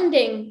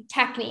grounding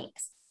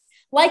techniques.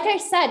 Like I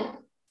said,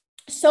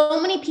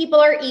 so many people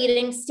are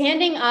eating,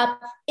 standing up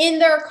in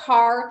their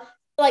car,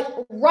 like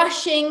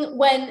rushing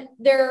when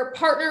their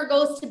partner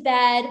goes to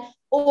bed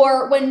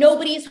or when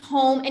nobody's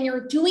home, and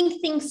you're doing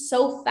things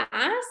so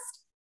fast.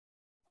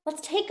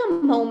 Let's take a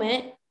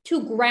moment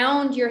to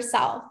ground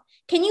yourself.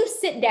 Can you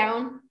sit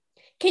down?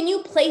 Can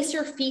you place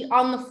your feet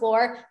on the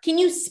floor? Can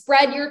you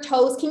spread your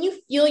toes? Can you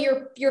feel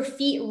your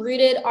feet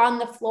rooted on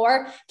the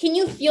floor? Can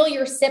you feel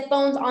your sit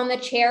bones on the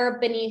chair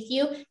beneath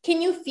you? Can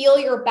you feel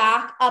your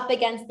back up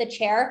against the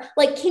chair?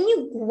 Like, can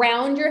you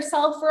ground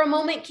yourself for a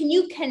moment? Can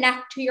you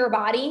connect to your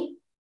body?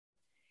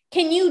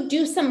 Can you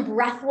do some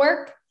breath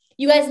work?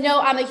 You guys know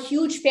I'm a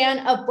huge fan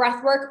of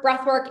breath work.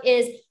 Breath work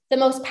is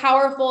one of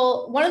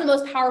the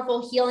most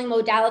powerful healing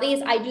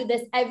modalities. I do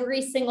this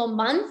every single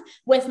month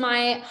with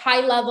my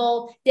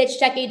high-level Ditch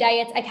Decade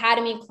Diets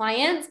Academy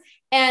clients.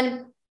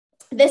 And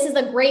this is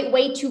a great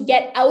way to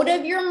get out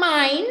of your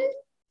mind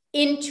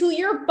into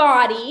your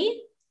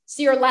body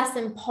so you're less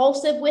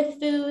impulsive with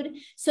food,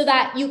 so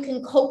that you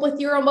can cope with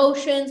your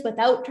emotions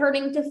without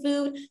turning to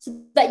food,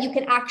 so that you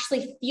can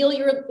actually feel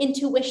your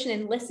intuition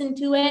and listen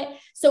to it.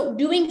 So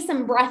doing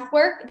some breath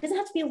work, it doesn't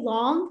have to be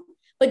long,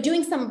 but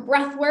doing some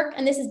breath work,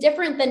 and this is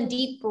different than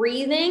deep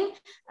breathing,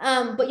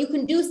 but you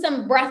can do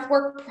some breath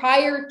work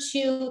prior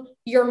to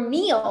your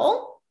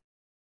meal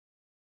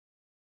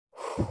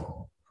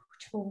to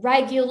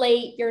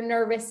regulate your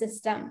nervous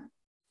system,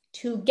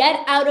 to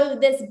get out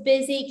of this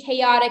busy,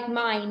 chaotic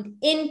mind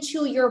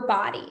into your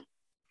body,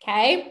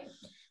 okay?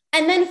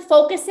 And then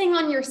focusing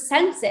on your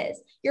senses,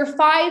 your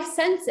 5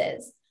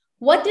 senses.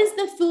 What does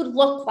the food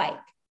look like?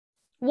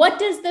 What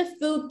does the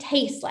food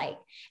taste like?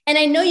 And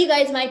I know you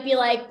guys might be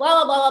like,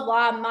 blah, blah, blah,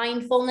 blah, blah,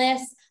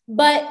 mindfulness,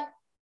 but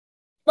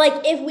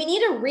like if we need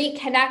to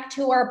reconnect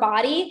to our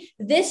body,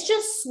 this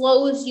just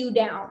slows you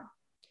down.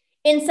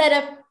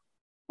 Instead of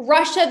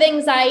rush of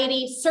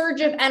anxiety,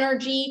 surge of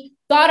energy,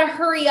 gotta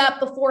hurry up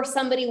before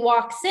somebody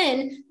walks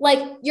in, like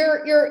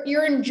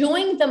you're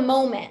enjoying the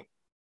moment.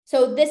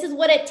 So this is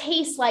what it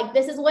tastes like.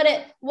 This is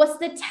what's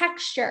the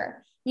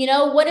texture? You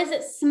know, what does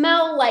it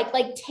smell like?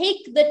 Like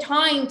take the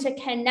time to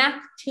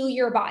connect to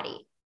your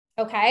body.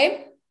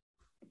 Okay.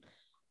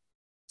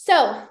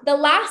 So the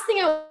last thing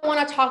I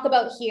want to talk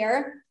about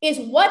here is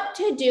what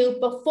to do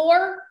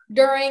before,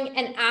 during,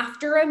 and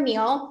after a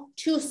meal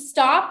to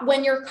stop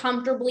when you're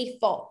comfortably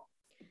full.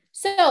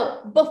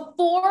 So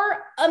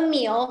before a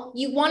meal,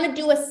 you want to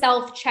do a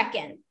self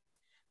check-in.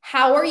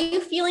 How are you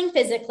feeling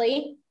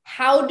physically?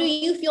 How do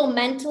you feel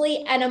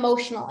mentally and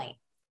emotionally?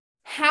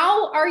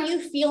 How are you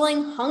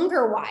feeling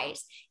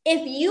hunger-wise?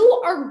 If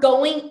you are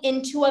going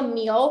into a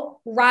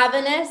meal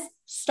ravenous,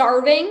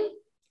 starving,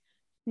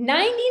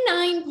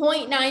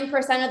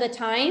 99.9% of the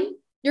time,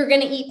 you're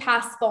going to eat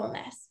past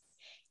fullness.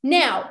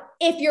 Now,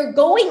 if you're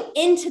going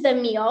into the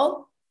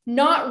meal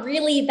not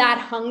really that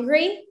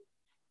hungry,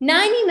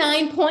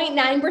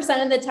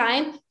 99.9% of the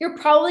time, you're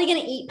probably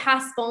going to eat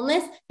past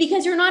fullness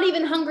because you're not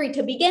even hungry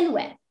to begin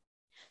with.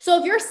 So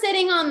if you're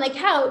sitting on the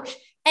couch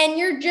and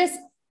you're just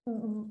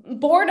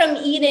boredom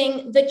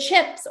eating the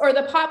chips or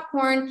the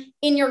popcorn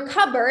in your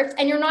cupboards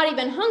and you're not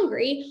even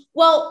hungry,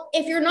 well,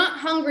 if you're not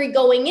hungry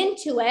going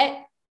into it,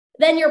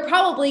 then you're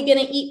probably going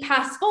to eat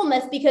past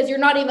fullness because you're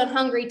not even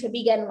hungry to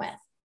begin with,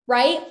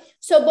 right?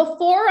 So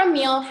before a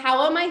meal,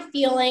 how am I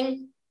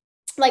feeling?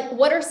 Like,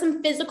 what are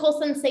some physical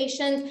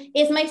sensations?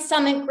 Is my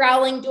stomach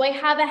growling? Do I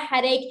have a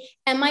headache?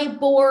 Am I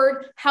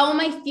bored? How am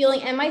I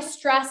feeling? Am I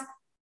stressed?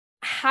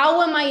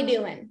 How am I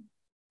doing?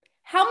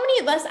 How many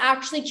of us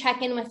actually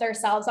check in with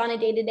ourselves on a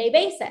day-to-day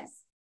basis?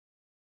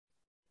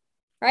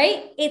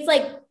 Right? It's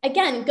like,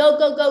 again, go,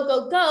 go, go,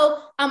 go,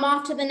 go. I'm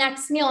off to the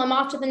next meal. I'm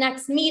off to the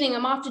next meeting.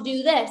 I'm off to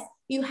do this.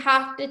 You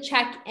have to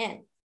check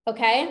in.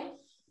 Okay.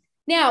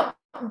 Now,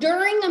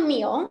 during a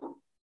meal,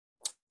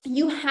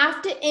 you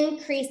have to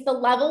increase the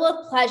level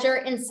of pleasure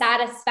and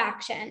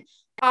satisfaction.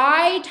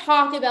 I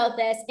talk about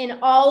this in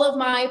all of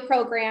my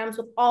programs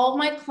with all of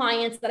my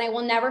clients, that I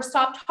will never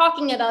stop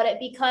talking about it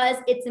because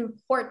it's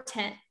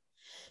important.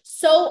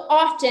 So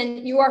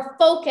often you are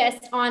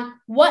focused on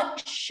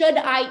what should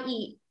I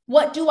eat?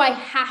 What do I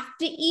have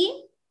to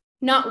eat?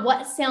 Not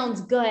what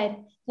sounds good.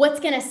 What's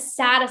going to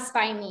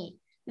satisfy me?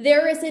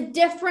 There is a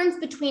difference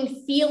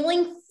between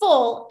feeling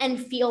full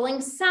and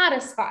feeling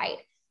satisfied.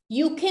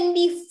 You can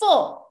be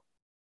full,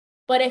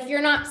 but if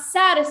you're not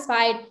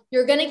satisfied,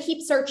 you're going to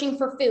keep searching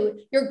for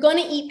food. You're going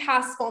to eat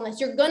past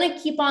fullness. You're going to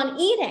keep on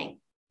eating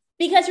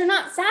because you're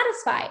not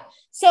satisfied.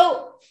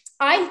 So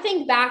I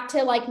think back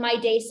to like my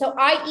day. So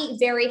I eat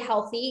very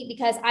healthy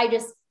because I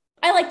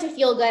like to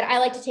feel good. I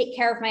like to take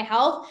care of my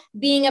health.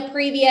 Being a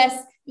previous,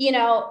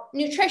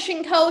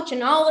 nutrition coach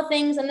and all the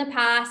things in the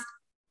past.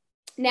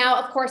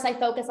 Now, of course, I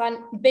focus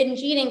on binge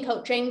eating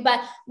coaching.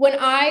 But when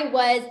I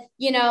was,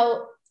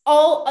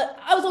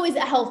 I was always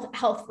a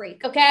health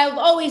freak. Okay. I've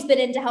always been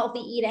into healthy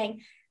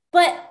eating,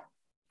 but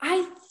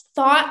I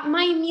thought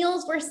my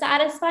meals were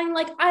satisfying.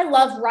 Like I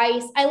love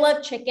rice. I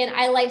love chicken.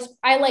 I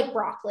like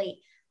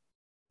broccoli,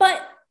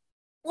 but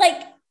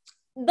like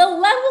the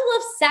level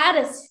of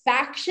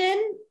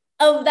satisfaction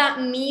of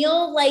that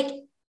meal, like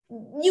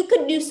you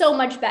could do so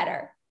much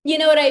better. You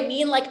know what I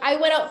mean? Like I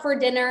went out for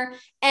dinner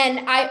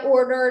and I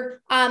ordered,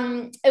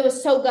 it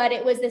was so good.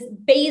 It was this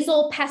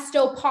basil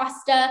pesto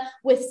pasta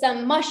with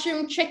some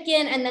mushroom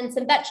chicken and then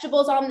some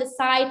vegetables on the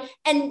side.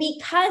 And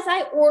because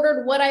I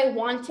ordered what I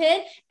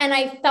wanted and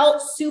I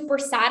felt super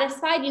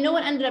satisfied, you know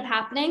what ended up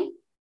happening?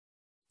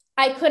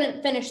 I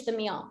couldn't finish the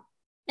meal.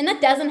 And that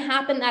doesn't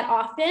happen that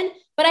often,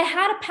 but I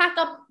had to pack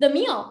up the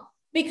meal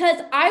because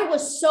I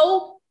was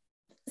so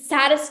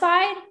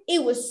satisfied.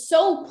 It was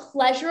so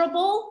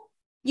pleasurable.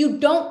 You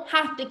don't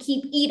have to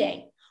keep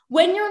eating.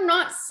 When you're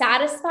not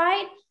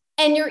satisfied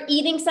and you're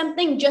eating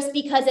something just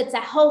because it's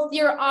a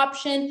healthier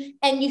option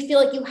and you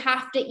feel like you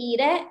have to eat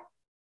it,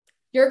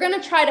 you're going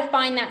to try to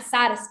find that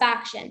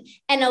satisfaction.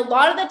 And a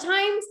lot of the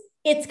times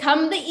it's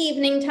come the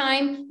evening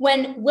time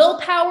when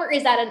willpower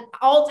is at an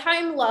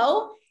all-time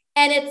low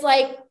and it's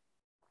like,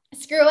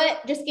 screw it,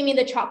 just give me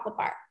the chocolate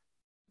bar.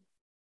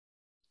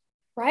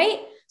 Right?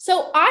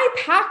 So I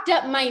packed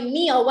up my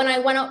meal when I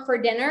went out for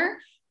dinner.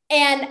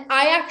 And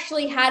I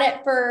actually had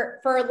it for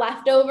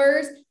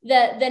leftovers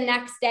the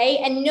next day.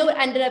 And you know what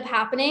ended up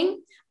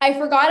happening? I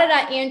forgot it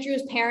at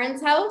Andrew's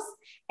parents' house.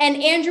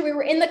 And Andrew, we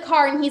were in the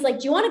car and he's like,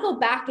 do you want to go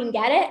back and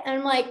get it? And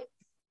I'm like,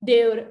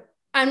 dude,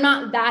 I'm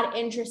not that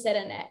interested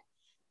in it.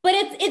 But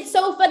it's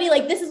so funny.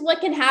 Like this is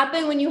what can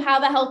happen when you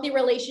have a healthy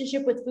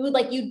relationship with food.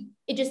 Like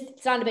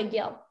it's not a big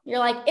deal. You're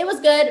like, it was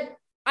good.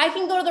 I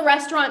can go to the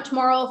restaurant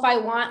tomorrow if I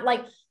want.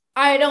 Like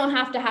I don't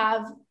have to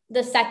have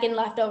the second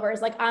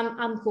leftovers. Like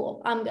I'm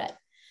cool. I'm good.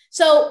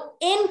 So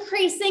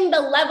increasing the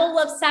level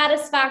of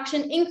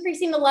satisfaction,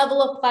 increasing the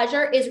level of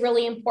pleasure is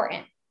really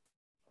important.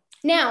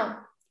 Now,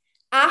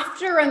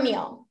 after a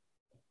meal,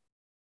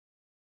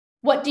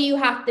 what do you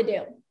have to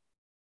do?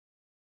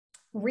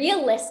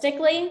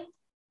 Realistically,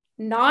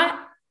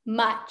 not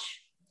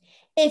much.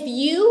 If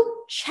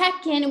you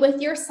check in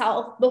with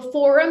yourself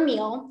before a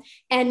meal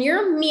and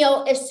your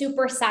meal is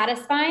super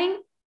satisfying,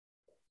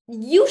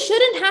 you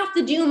shouldn't have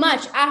to do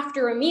much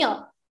after a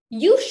meal.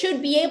 You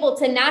should be able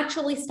to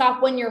naturally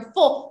stop when you're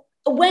full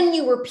when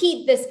you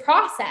repeat this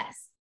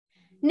process.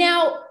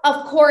 Now,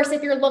 of course,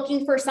 if you're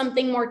looking for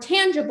something more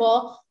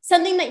tangible,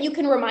 something that you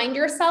can remind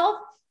yourself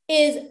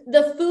is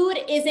the food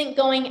isn't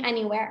going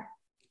anywhere.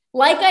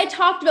 Like I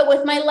talked about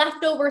with my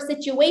leftover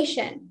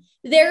situation,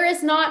 there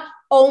is not,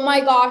 oh my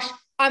gosh,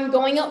 I'm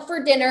going out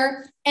for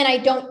dinner and I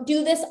don't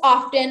do this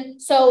often.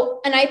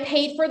 And I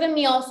paid for the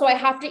meal, so I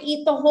have to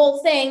eat the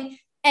whole thing.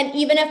 And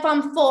even if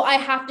I'm full, I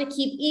have to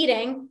keep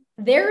eating.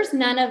 There's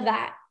none of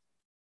that.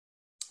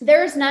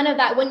 There's none of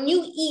that. When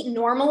you eat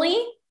normally,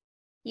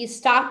 you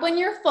stop when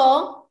you're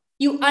full.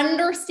 You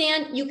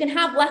understand you can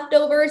have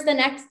leftovers the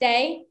next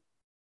day.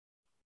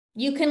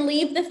 You can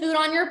leave the food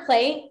on your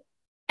plate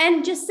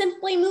and just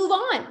simply move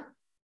on,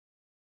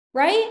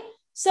 right?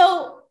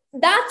 So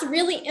that's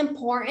really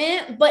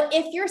important. But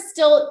if you're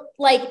still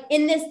like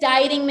in this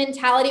dieting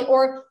mentality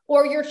or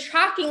you're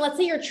tracking, let's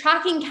say you're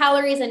tracking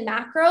calories and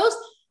macros,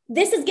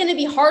 this is going to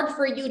be hard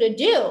for you to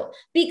do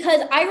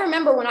because I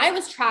remember when I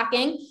was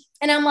tracking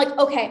and I'm like,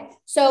 okay,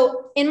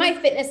 so in my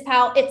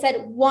MyFitnessPal, it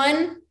said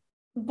 1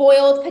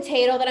 boiled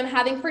potato that I'm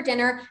having for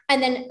dinner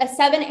and then a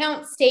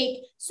 7-ounce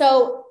steak.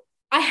 So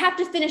I have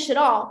to finish it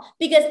all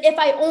because if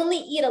I only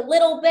eat a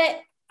little bit,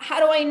 how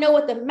do I know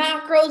what the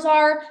macros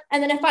are?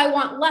 And then if I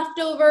want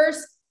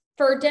leftovers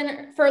for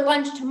dinner, for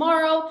lunch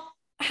tomorrow,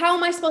 how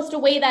am I supposed to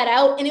weigh that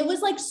out? And it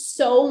was like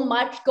so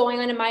much going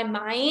on in my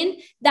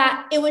mind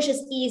that it was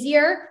just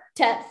easier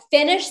to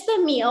finish the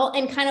meal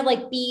and kind of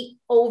like be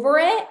over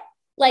it.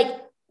 Like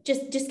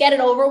just get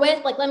it over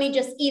with. Like, let me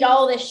just eat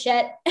all this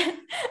shit.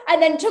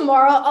 And then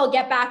tomorrow I'll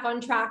get back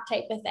on track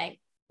type of thing,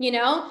 you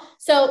know?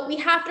 So we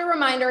have to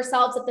remind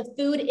ourselves that the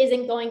food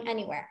isn't going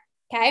anywhere.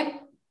 Okay.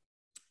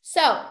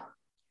 So,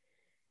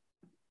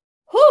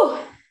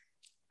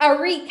 a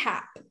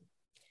recap.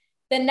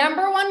 The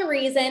number one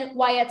reason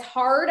why it's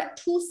hard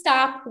to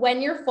stop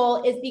when you're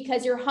full is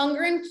because your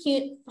hunger and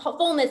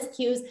fullness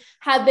cues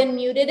have been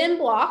muted and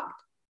blocked.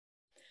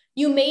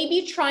 You may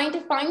be trying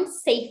to find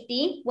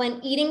safety when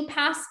eating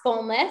past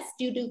fullness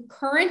due to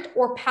current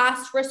or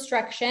past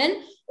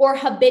restriction or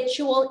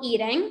habitual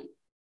eating.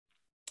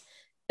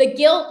 The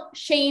guilt,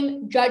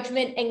 shame,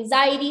 judgment,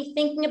 anxiety,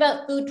 thinking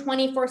about food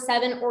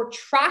 24/7 or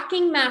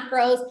tracking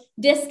macros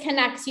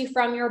disconnects you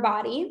from your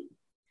body.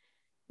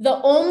 The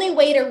only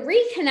way to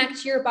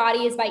reconnect to your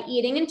body is by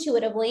eating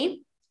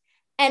intuitively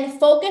and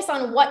focus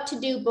on what to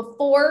do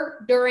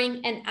before,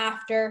 during, and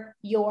after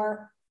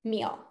your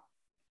meal.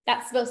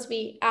 That's supposed to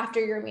be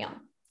after your meal.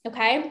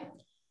 Okay.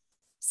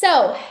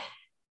 So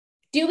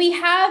do we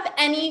have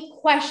any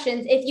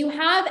questions? If you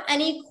have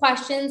any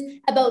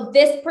questions about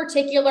this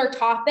particular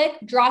topic,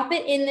 drop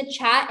it in the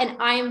chat and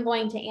I am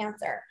going to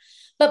answer.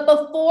 But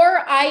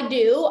before I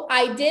do,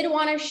 I did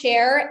want to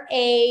share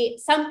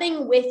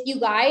something with you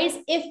guys.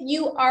 If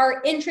you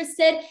are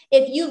interested,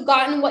 if you've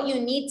gotten what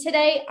you need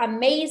today,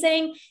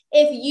 amazing.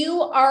 If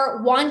you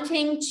are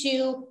wanting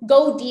to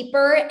go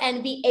deeper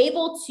and be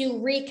able to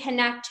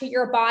reconnect to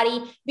your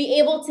body, be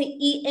able to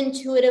eat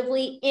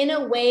intuitively in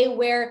a way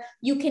where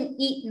you can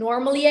eat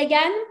normally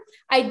again,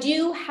 I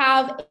do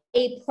have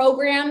a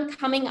program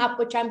coming up,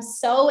 which I'm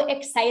so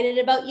excited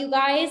about, you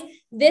guys.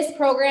 This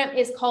program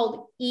is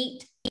called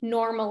Eat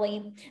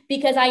Normally,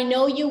 because I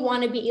know you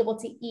want to be able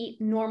to eat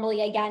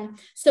normally again.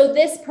 So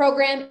this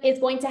program is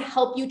going to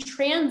help you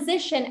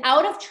transition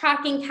out of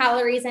tracking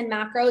calories and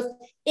macros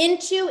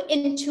into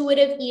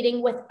intuitive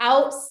eating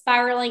without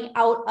spiraling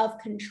out of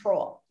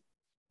control.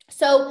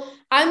 So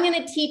I'm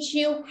going to teach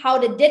you how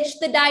to ditch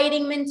the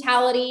dieting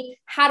mentality,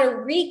 how to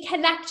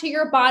reconnect to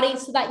your body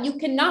so that you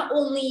can not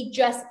only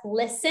just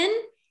listen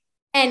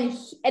and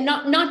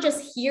not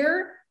just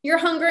hear your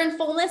hunger and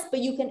fullness, but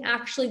you can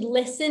actually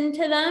listen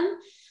to them.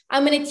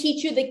 I'm going to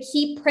teach you the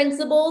key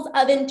principles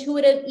of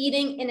intuitive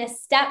eating in a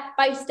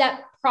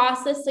step-by-step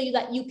process so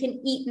that you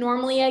can eat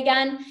normally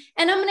again.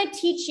 And I'm going to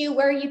teach you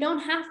where you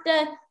don't have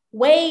to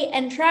weigh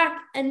and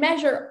track and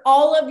measure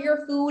all of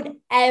your food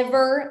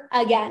ever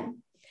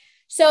again.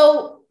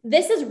 So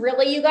this is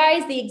really, you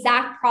guys, the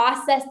exact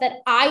process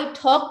that I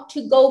took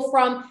to go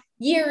from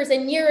years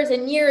and years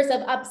and years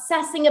of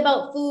obsessing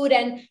about food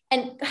and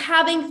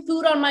having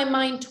food on my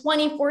mind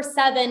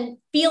 24/7,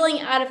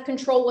 feeling out of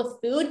control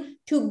with food,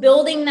 to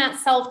building that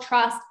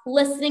self-trust,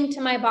 listening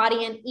to my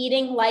body and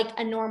eating like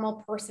a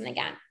normal person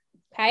again.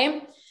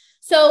 Okay.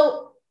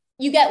 So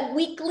you get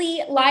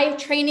weekly live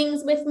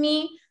trainings with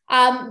me.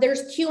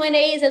 There's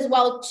Q&As as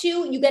well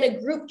too. You get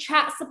a group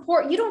chat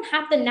support. You don't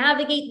have to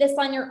navigate this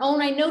on your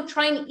own. I know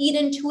trying to eat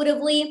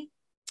intuitively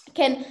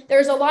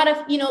there's a lot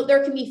of,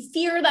 there can be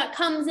fear that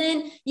comes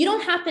in. You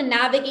don't have to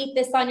navigate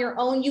this on your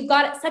own. You've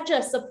got such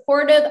a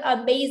supportive,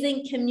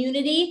 amazing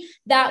community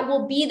that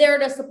will be there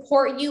to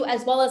support you,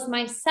 as well as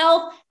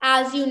myself,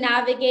 as you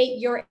navigate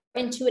your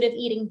intuitive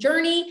eating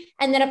journey.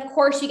 And then of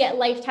course you get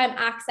lifetime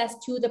access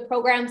to the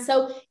program.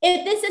 So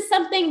if this is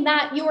something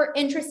that you are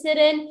interested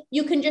in,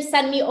 you can just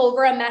send me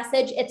over a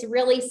message. It's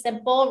really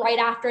simple. Right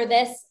after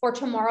this or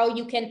tomorrow,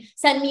 you can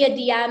send me a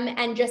DM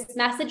and just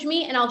message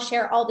me and I'll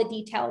share all the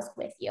details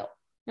with you.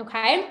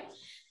 Okay.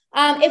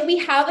 If we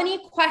have any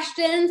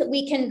questions,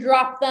 we can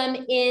drop them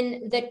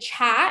in the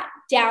chat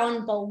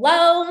down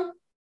below,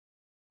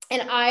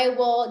 and I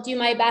will do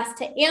my best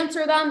to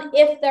answer them.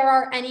 If there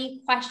are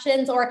any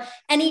questions or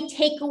any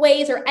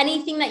takeaways or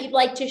anything that you'd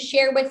like to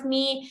share with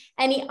me,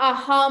 any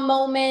aha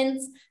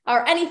moments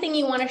or anything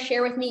you want to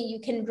share with me, you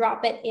can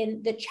drop it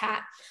in the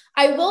chat.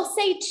 I will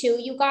say too,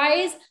 you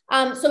guys,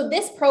 so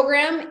this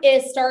program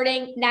is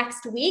starting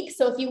next week.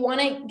 So if you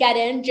want to get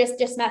in, just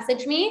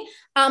message me.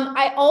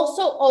 I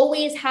also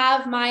always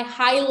have my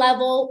high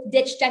level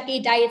Ditch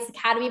Decade Diets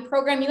Academy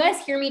program. You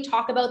guys hear me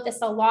talk about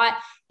this a lot.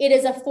 It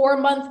is a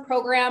 4-month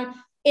program.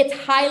 It's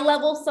high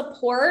level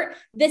support.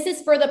 This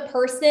is for the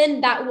person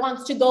that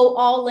wants to go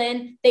all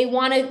in. They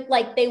want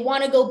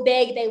to go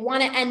big. They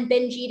want to end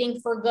binge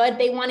eating for good.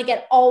 They want to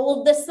get all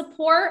of the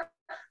support.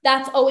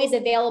 That's always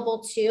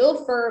available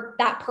too for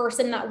that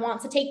person that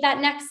wants to take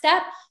that next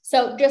step.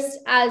 So just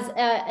as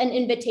an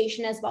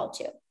invitation as well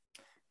too.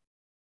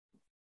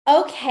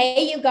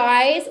 Okay, you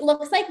guys,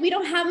 looks like we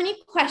don't have any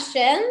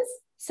questions.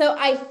 So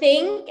I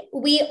think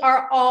we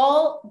are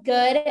all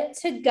good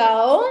to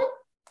go.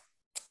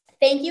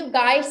 Thank you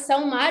guys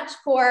so much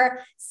for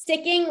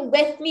sticking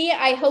with me.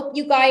 I hope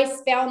you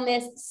guys found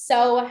this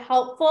so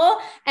helpful,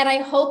 and I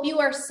hope you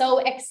are so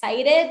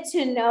excited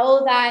to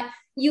know that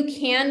you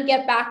can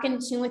get back in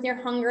tune with your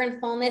hunger and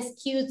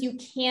fullness cues. You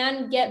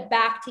can get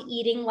back to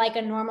eating like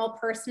a normal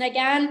person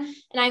again.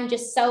 And I'm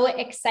just so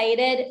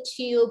excited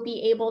to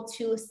be able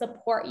to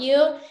support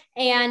you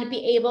and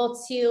be able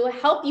to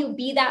help you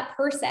be that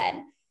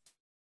person.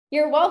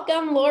 You're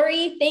welcome,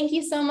 Lori. Thank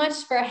you so much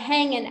for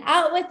hanging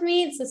out with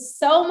me. This is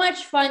so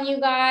much fun,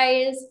 you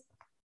guys.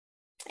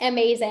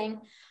 Amazing.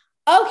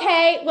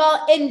 Okay,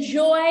 well,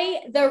 enjoy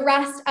the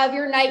rest of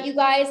your night, you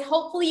guys.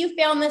 Hopefully you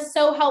found this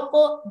so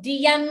helpful.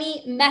 DM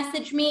me,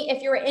 message me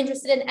if you're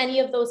interested in any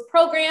of those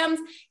programs,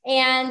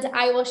 and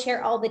I will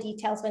share all the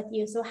details with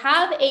you. So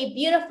have a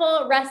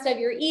beautiful rest of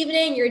your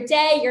evening, your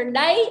day, your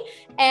night,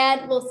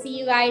 and we'll see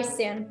you guys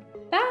soon.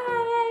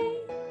 Bye.